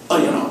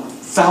 But, you know,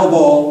 foul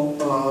ball,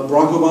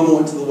 Barack Obama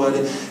went to the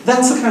wedding.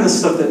 That's the kind of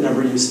stuff that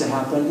never used to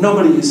happen.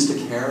 Nobody used to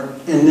care,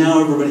 and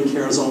now everybody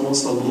cares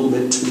almost a little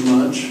bit too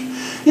much.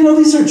 You know,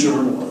 these are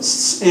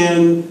journalists,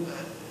 and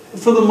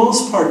for the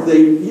most part,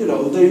 they're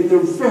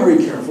very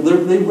careful.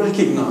 They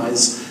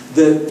recognize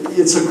that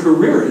it's a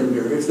career in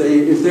here. If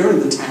they're in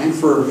the tank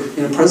for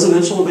in a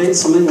presidential debate,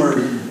 something where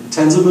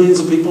tens of millions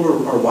of people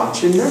are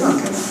watching, they're not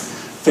going to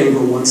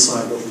favor one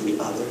side over the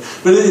other.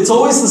 But it's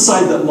always the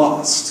side that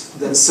lost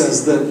that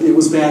says that it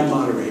was bad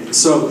moderating.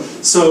 So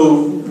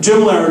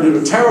Jim Lehrer did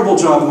a terrible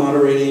job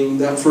moderating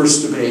that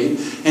first debate,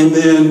 and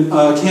then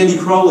Candy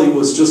Crowley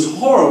was just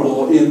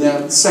horrible in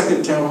that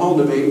second town hall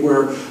debate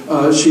where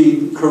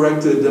she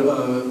corrected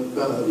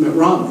Mitt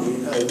Romney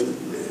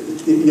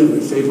in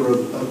favor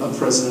of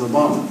President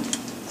Obama.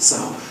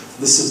 So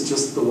this is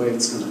just the way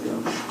it's going to go.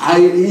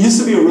 It used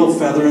to be a real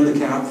feather in the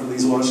cap for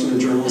these Washington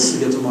journalists to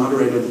get to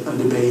moderate a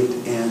debate,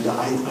 and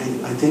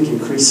I think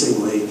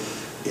increasingly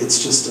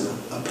it's just a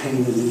pain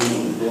in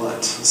the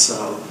blood.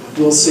 So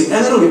we'll see.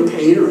 And they don't get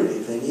paid or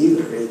anything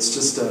either. It's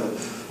just a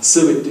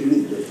civic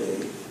duty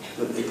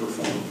that they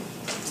perform.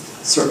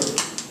 Sir?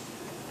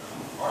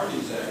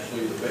 Parties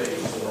actually debate,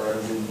 or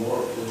have been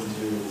morphed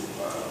into,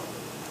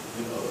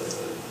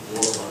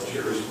 more of a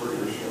Jerry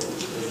Springer show.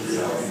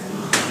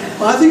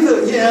 Well, I think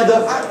that, yeah, at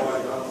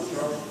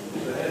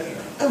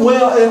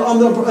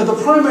the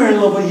primary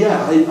level,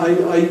 yeah,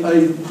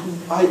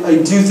 I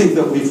do think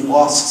that we've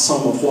lost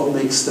some of what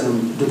makes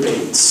them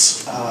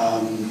debates.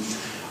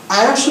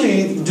 I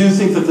actually do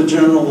think that the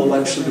general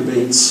election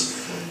debates,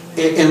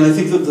 and I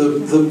think that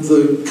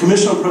the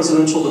Commission on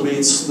Presidential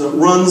Debates that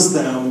runs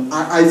them,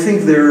 I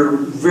think they're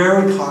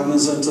very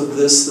cognizant of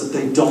this, that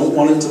they don't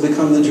want it to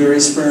become the Jerry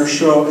Springer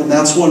show, and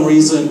that's one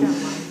reason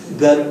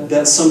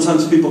that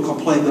sometimes people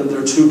complain that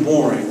they're too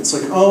boring. It's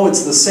like, oh,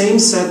 it's the same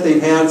set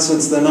they've had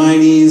since the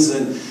 90s,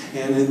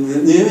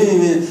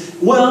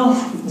 well,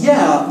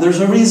 yeah, there's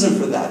a reason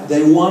for that.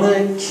 They want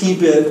to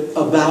keep it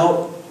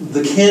about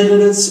the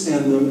candidates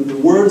and the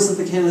words that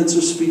the candidates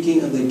are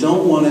speaking, and they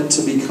don't want it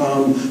to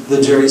become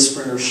the Jerry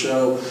Springer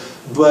show.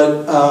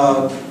 But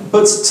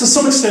to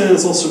some extent,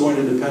 it's also going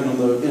to depend on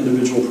the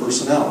individual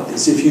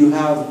personalities. If you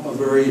have a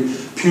very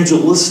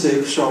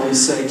pugilistic, shall we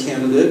say,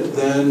 candidate,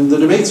 then the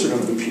debates are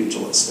going to be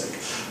pugilistic.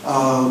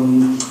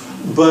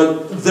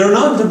 But they're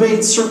not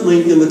debates,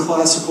 certainly in the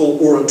classical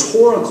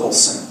oratorical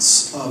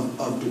sense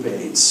of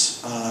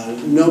debates.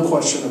 No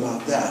question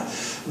about that.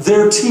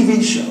 They're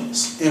TV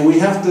shows, and we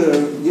have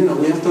to, we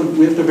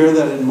have to bear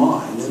that in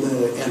mind,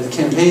 and the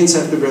campaigns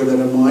have to bear that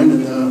in mind,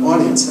 and the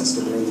audience has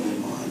to bear that in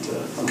mind.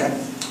 Okay.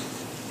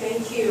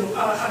 Thank you.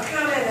 A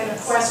comment and a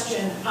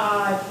question.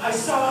 I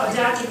saw a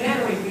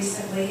documentary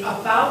recently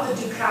about the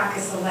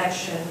Dukakis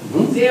election.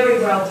 Very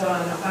well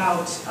done.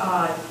 About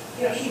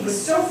he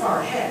was so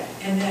far ahead,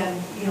 and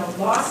then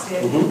lost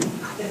it.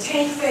 The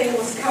tank thing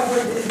was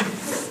covered.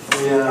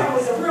 That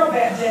was a real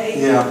bad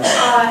day.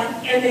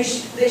 And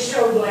they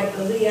showed like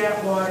the Lee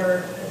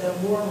Atwater, the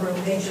war room.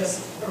 They just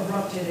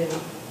erupted in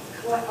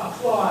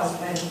applause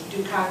when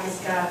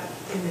Dukakis got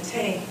in the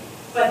tank.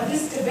 But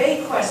this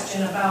debate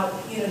question about,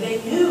 they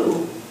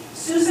knew,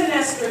 Susan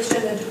Estrich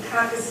and the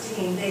Dukakis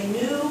team, they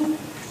knew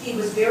he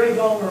was very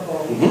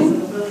vulnerable because of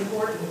the Willie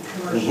Horton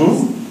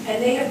commercials.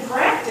 And they had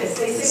practiced.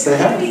 They said,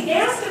 you're going to be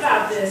asked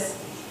about this.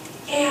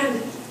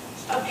 And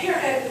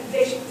apparently,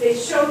 they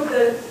showed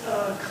the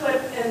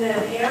clip, and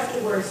then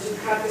afterwards,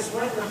 Dukakis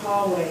went in the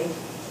hallway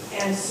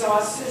and saw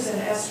Susan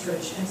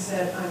Estrich and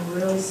said, I'm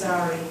really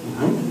sorry.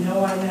 I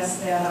know I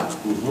messed that up.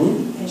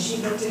 And she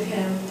looked at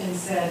him and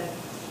said,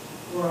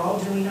 we're all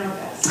doing our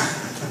best.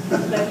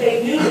 But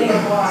they knew they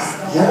had lost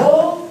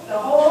the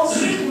whole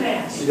shooting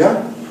match.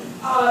 But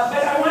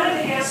I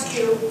wanted to ask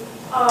you,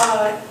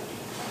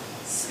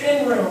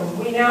 spin room.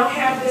 We now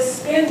have the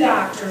spin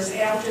doctors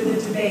after the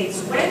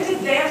debates. When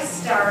did that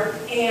start,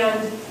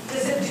 and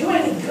does it do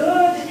any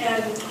good?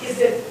 And is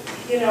it,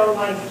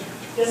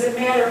 does it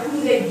matter who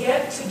they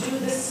get to do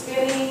the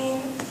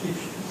spinning?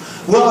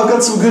 Well, I've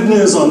got some good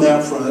news on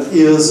that front.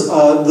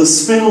 The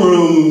spin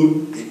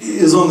room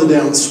is on the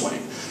downswing.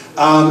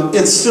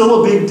 It's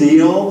still a big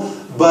deal,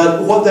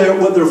 but what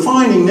they're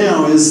finding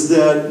now is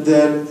that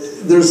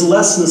there's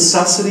less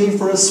necessity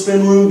for a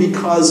spin room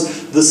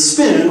because the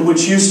spin,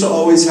 which used to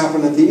always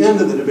happen at the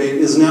end of the debate,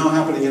 is now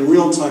happening in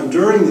real time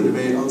during the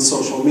debate on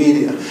social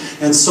media.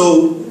 And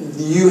so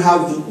you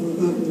have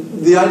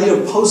the idea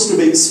of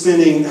post-debate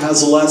spinning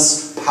has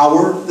less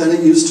power than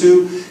it used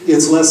to.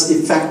 It's less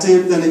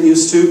effective than it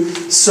used to.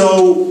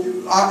 So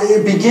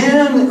it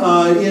began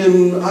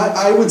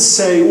I would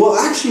say, well,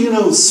 actually,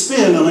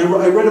 spin, and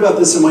I read about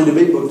this in my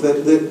debate book,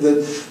 that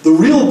the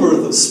real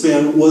birth of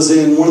spin was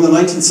in one of the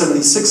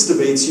 1976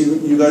 debates.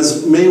 You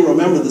guys may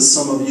remember this,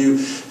 some of you,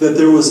 that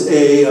there was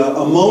a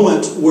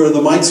moment where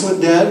the mics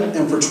went dead,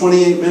 and for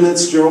 28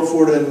 minutes, Gerald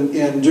Ford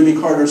and Jimmy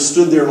Carter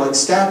stood there like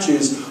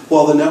statues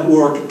while the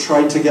network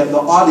tried to get the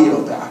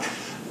audio back.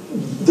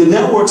 The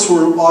networks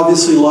were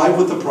obviously live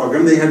with the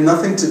program. They had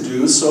nothing to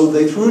do, so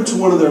they threw it to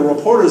one of their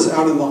reporters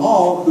out in the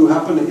hall who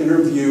happened to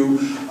interview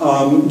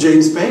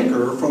James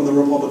Baker from the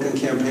Republican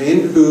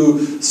campaign,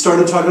 who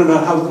started talking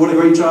about what a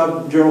great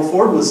job Gerald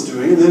Ford was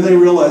doing. And then they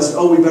realized,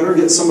 oh, we better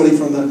get somebody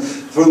from the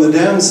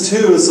Dems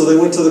too. So they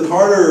went to the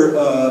Carter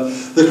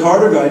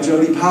guy,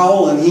 Jody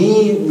Powell, and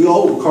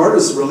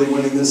Carter's really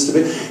winning this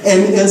debate.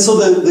 And so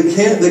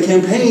the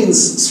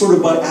campaigns sort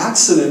of by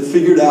accident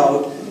figured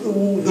out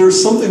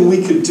there's something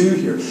we could do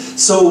here.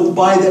 So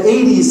by the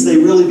 80s, they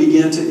really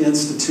began to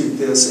institute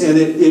this, and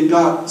it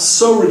got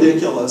so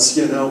ridiculous,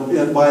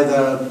 by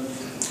the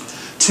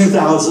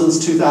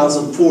 2000s,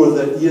 2004,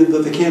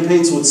 that the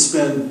campaigns would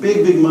spend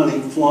big money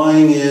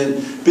flying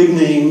in big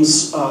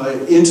names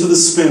into the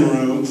spin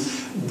room.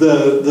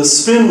 The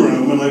spin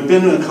room, and I've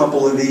been in a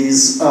couple of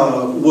these,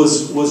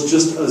 was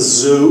just a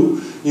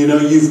zoo.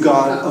 You've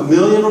got 1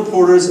 million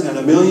reporters and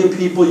 1 million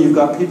people. You've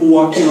got people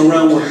walking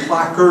around with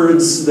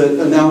placards that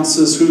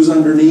announces who's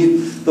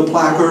underneath the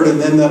placard, and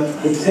then the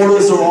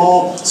reporters are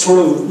all sort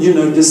of,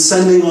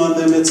 descending on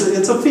them.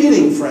 It's a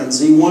feeding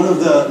frenzy. One of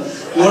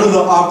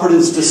the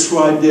operatives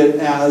described it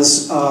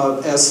as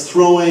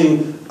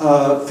throwing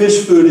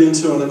fish food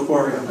into an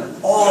aquarium,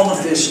 and all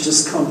the fish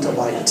just come to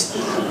light.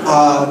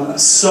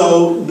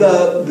 So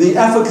the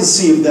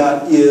efficacy of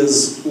that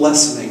is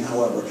lessening,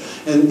 however,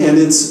 and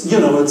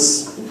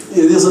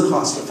it isn't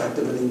cost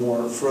effective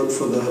anymore for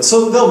the.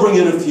 So they'll bring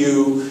in a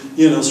few,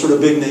 sort of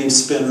big name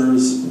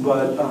spinners,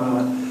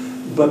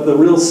 but the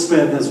real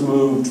spin has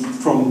moved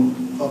from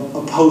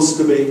a post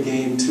debate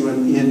game to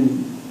an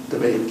in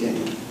debate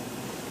game.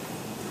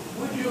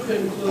 Would you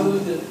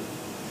conclude that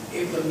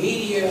if the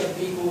media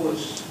people would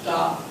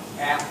stop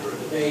after a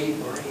debate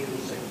or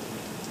anything,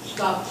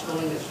 stop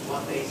telling us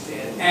what they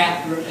said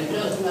after and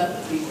just let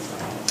the people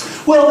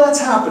talk? Well, that's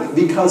happening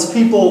because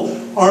people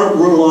aren't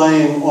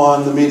relying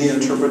on the media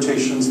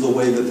interpretations the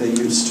way that they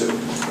used to.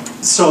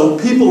 So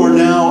people are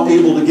now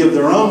able to give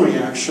their own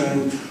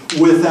reaction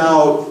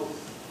without,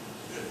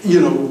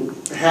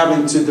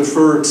 having to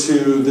defer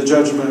to the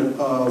judgment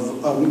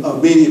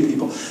of media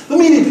people. The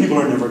media people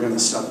are never going to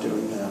stop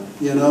doing that.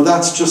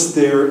 That's just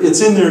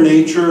it's in their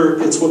nature,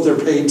 it's what they're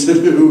paid to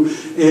do,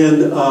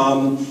 and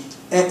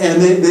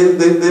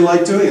they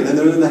like doing it, and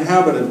they're in the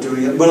habit of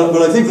doing it. But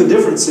I think the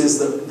difference is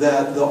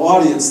that the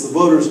audience, the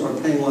voters, are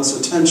paying less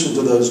attention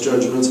to those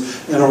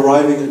judgments and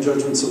arriving at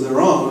judgments of their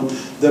own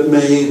that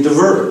may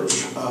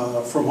diverge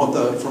from what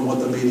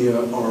the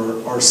media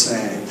are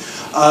saying.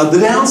 The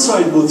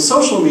downside with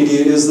social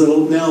media is that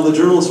now the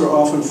journalists are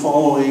often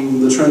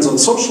following the trends on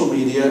social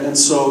media, and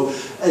so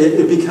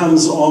it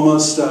becomes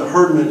almost a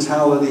herd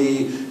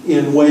mentality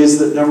in ways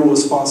that never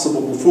was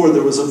possible before.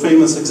 There was a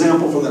famous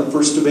example from that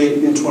first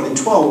debate in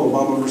 2012,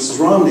 Obama versus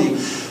Romney.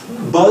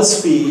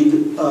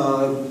 BuzzFeed,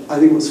 I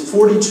think it was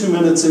 42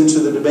 minutes into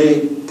the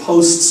debate,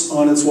 posts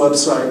on its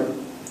website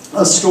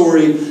a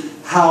story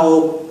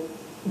how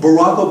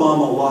Barack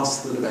Obama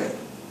lost the debate.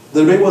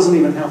 The debate wasn't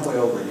even halfway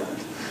over yet,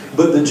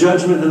 but the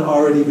judgment had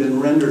already been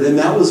rendered, and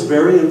that was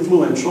very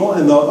influential,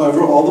 and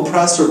all the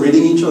press are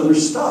reading each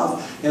other's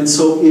stuff, and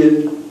so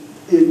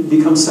it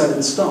becomes set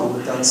in stone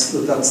that that's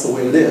the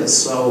way it is.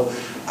 So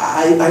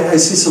I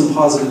see some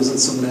positives and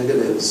some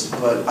negatives,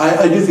 but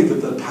I do think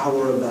that the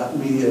power of that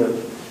media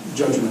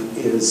judgment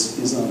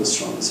is not as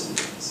strong as it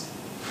is.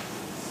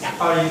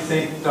 How do you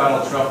think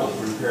Donald Trump will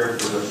prepare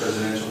for the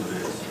presidential debates?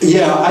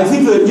 Yeah, I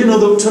think that,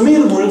 to me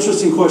the more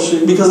interesting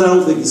question, because I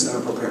don't think he's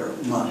going to prepare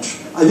much,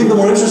 I think the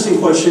more interesting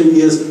question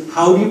is,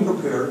 how do you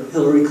prepare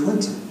Hillary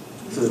Clinton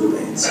for the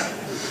debates?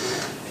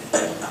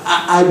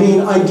 I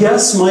mean, I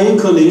guess my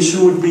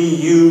inclination would be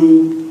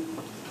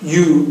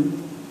you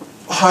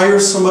hire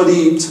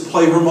somebody to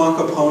play her mock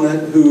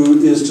opponent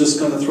who is just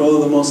going to throw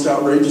the most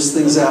outrageous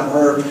things at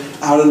her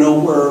out of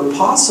nowhere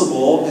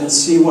possible and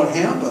see what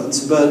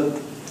happens. But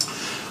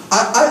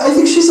I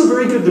think she's a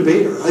very good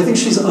debater. I think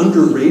she's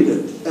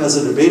underrated as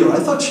a debater. I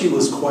thought she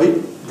was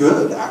quite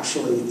good,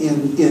 actually,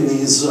 in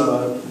this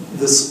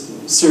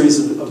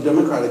series of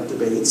Democratic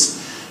debates.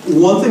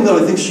 One thing that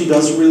I think she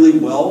does really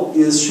well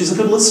is she's a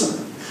good listener.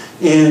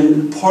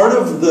 And part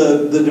of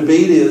the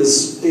debate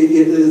is,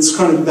 it's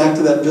kind of back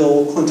to that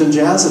Bill Clinton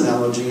jazz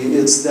analogy,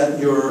 it's that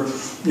you're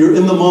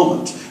in the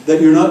moment,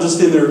 that you're not just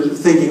in there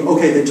thinking,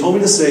 okay, they told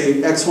me to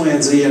say X, Y,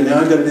 and Z, and now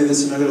I've got to do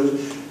this, and I've got to do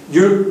this.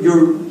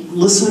 You're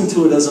listening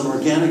to it as an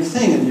organic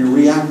thing, and you're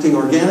reacting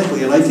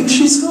organically, and I think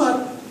she's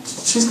got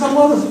a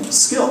lot of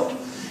skill.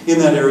 in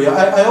that area.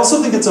 I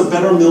also think it's a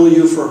better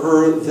milieu for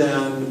her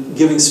than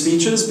giving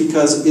speeches,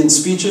 because in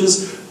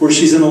speeches where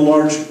she's in a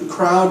large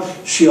crowd,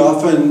 she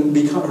often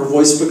her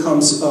voice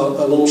becomes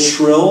a little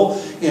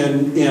shrill,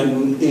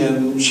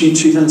 and she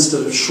tends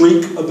to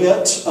shriek a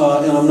bit.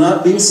 And I'm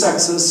not being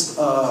sexist.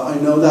 I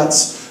know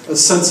that's a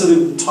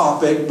sensitive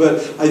topic, but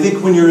I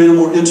think when you're in a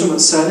more intimate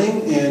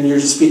setting and you're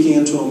speaking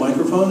into a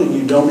microphone and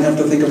you don't have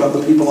to think about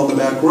the people on the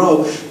back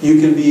row, you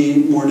can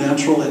be more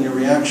natural in your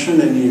reaction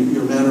and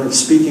your manner of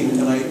speaking,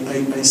 and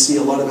I see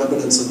a lot of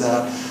evidence of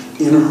that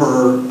in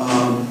her.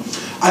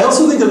 I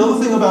also think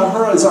another thing about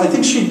her is I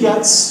think she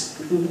gets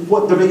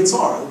what debates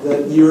are,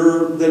 that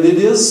it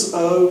is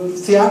a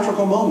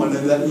theatrical moment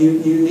and that you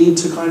need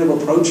to kind of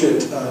approach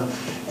it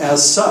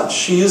as such.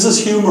 She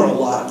uses humor a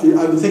lot.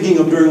 I'm thinking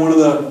of during one of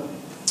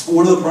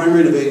the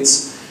primary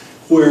debates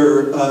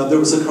where there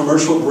was a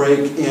commercial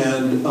break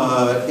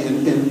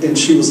and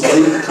she was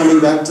late coming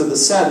back to the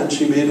set, and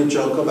she made a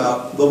joke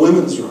about the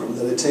women's room,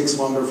 that it takes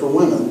longer for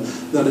women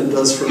than it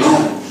does for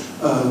men.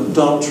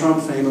 Donald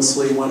Trump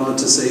famously went on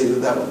to say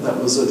that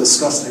was a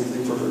disgusting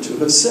thing for her to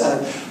have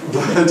said,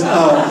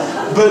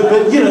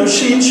 but you know,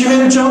 she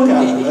made a joke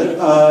out of it,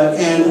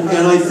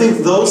 and I think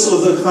those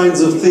are the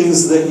kinds of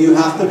things that you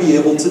have to be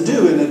able to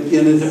do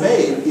in a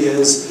debate,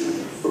 is,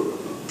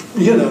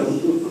 you know,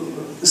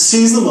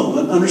 seize the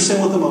moment,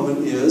 understand what the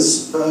moment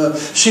is.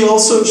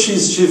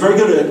 She's very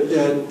good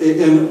at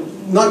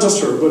and not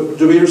just her, but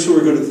debaters who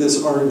are good at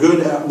this are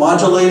good at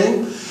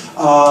modulating.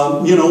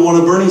 You know, one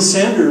of Bernie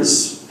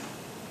Sanders'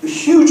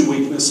 huge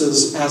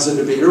weaknesses as a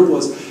debater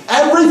was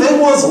everything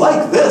was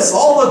like this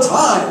all the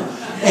time.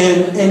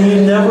 And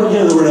you never, you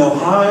know, there were no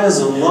highs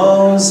and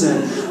lows.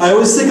 And I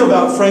always think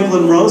about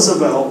Franklin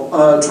Roosevelt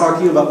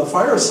talking about the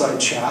fireside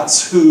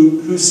chats,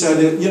 who said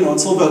it, you know,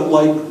 it's a little bit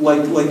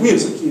like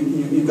music.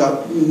 You've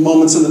got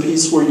moments in the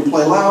piece where you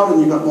play loud,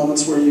 and you've got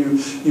moments where you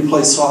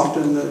play soft,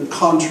 and the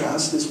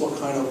contrast is what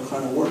kind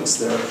of works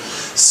there.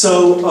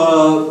 So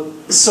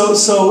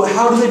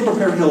how do they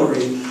prepare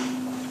Hillary?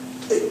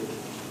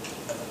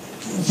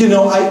 You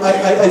know,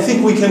 I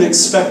think we can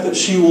expect that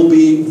she will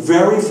be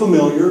very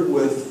familiar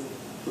with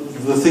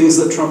the things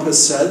that Trump has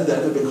said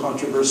that have been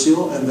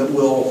controversial, and that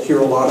we'll hear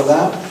a lot of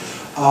that.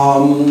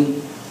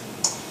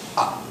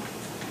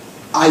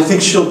 I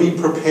think she'll be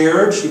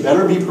prepared. She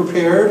better be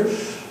prepared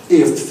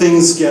if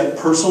things get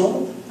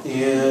personal.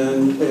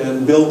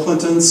 And Bill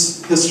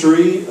Clinton's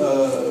history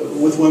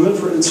with women,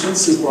 for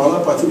instance, is brought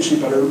up. I think she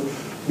better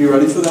be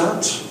ready for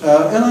that.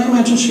 And I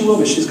imagine she will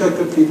be. She's got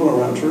good people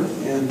around her.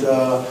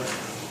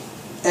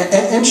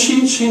 And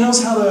she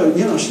knows how to,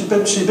 you know, she's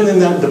been in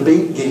that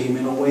debate game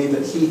in a way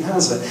that he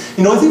hasn't.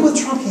 You know, I think with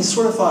Trump, he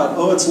sort of thought,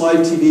 oh, it's live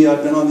TV,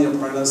 I've been on The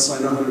Apprentice, I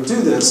know how to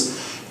do this.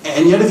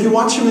 And yet if you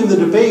watch him in the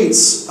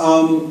debates,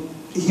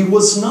 he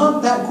was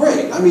not that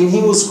great. I mean,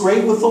 he was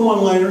great with the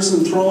one-liners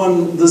and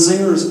throwing the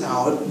zingers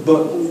out,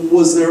 but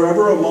was there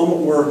ever a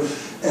moment where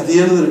at the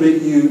end of the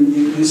debate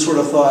you sort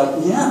of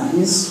thought, yeah,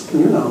 he's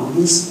going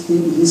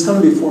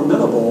to be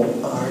formidable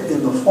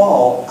in the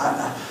fall?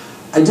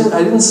 I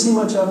didn't see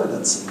much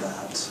evidence of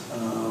that.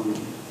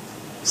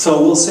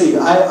 So we'll see.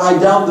 I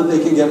doubt that they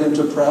can get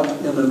into prep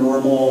in a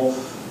normal,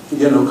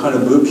 you know, kind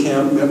of boot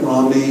camp, Mitt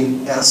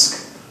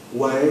Romney-esque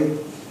way.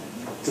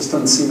 Just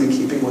doesn't seem in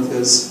keeping with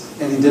his,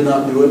 and he did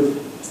not do it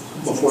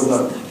before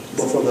the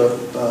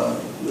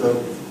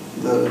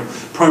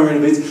primary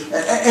debates.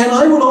 And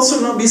I would also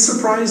not be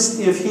surprised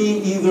if he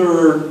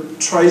either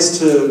tries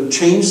to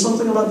change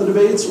something about the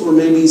debates, or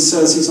maybe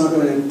says he's not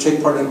going to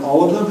take part in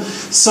all of them.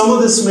 Some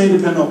of this may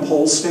depend on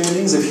poll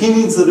standings. If he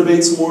needs the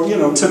debates more, you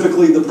know,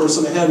 typically the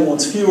person ahead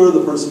wants fewer,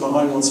 the person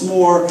behind wants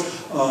more.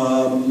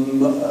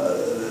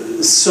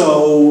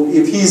 So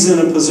if he's in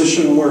a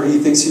position where he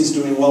thinks he's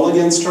doing well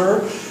against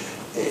her,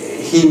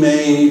 he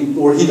may,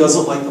 or he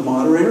doesn't like the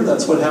moderator.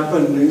 That's what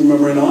happened,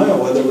 remember, in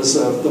Iowa. There was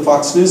the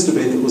Fox News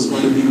debate that was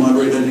going to be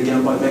moderated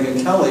again by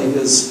Megyn Kelly,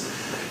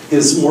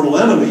 his mortal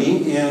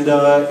enemy, and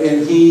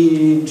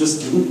he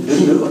just didn't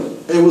do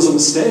it. It was a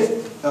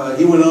mistake.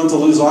 He went on to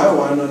lose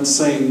Iowa. I'm not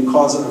saying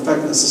cause and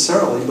effect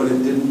necessarily, but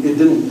it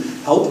didn't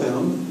help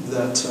him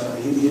that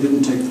he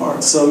didn't take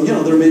part. So, you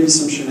know, there may be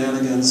some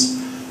shenanigans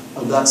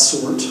of that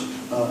sort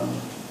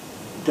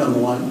down the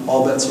line.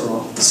 All bets are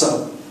off.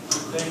 So,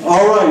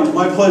 all right,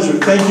 my pleasure.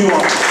 Thank you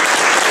all.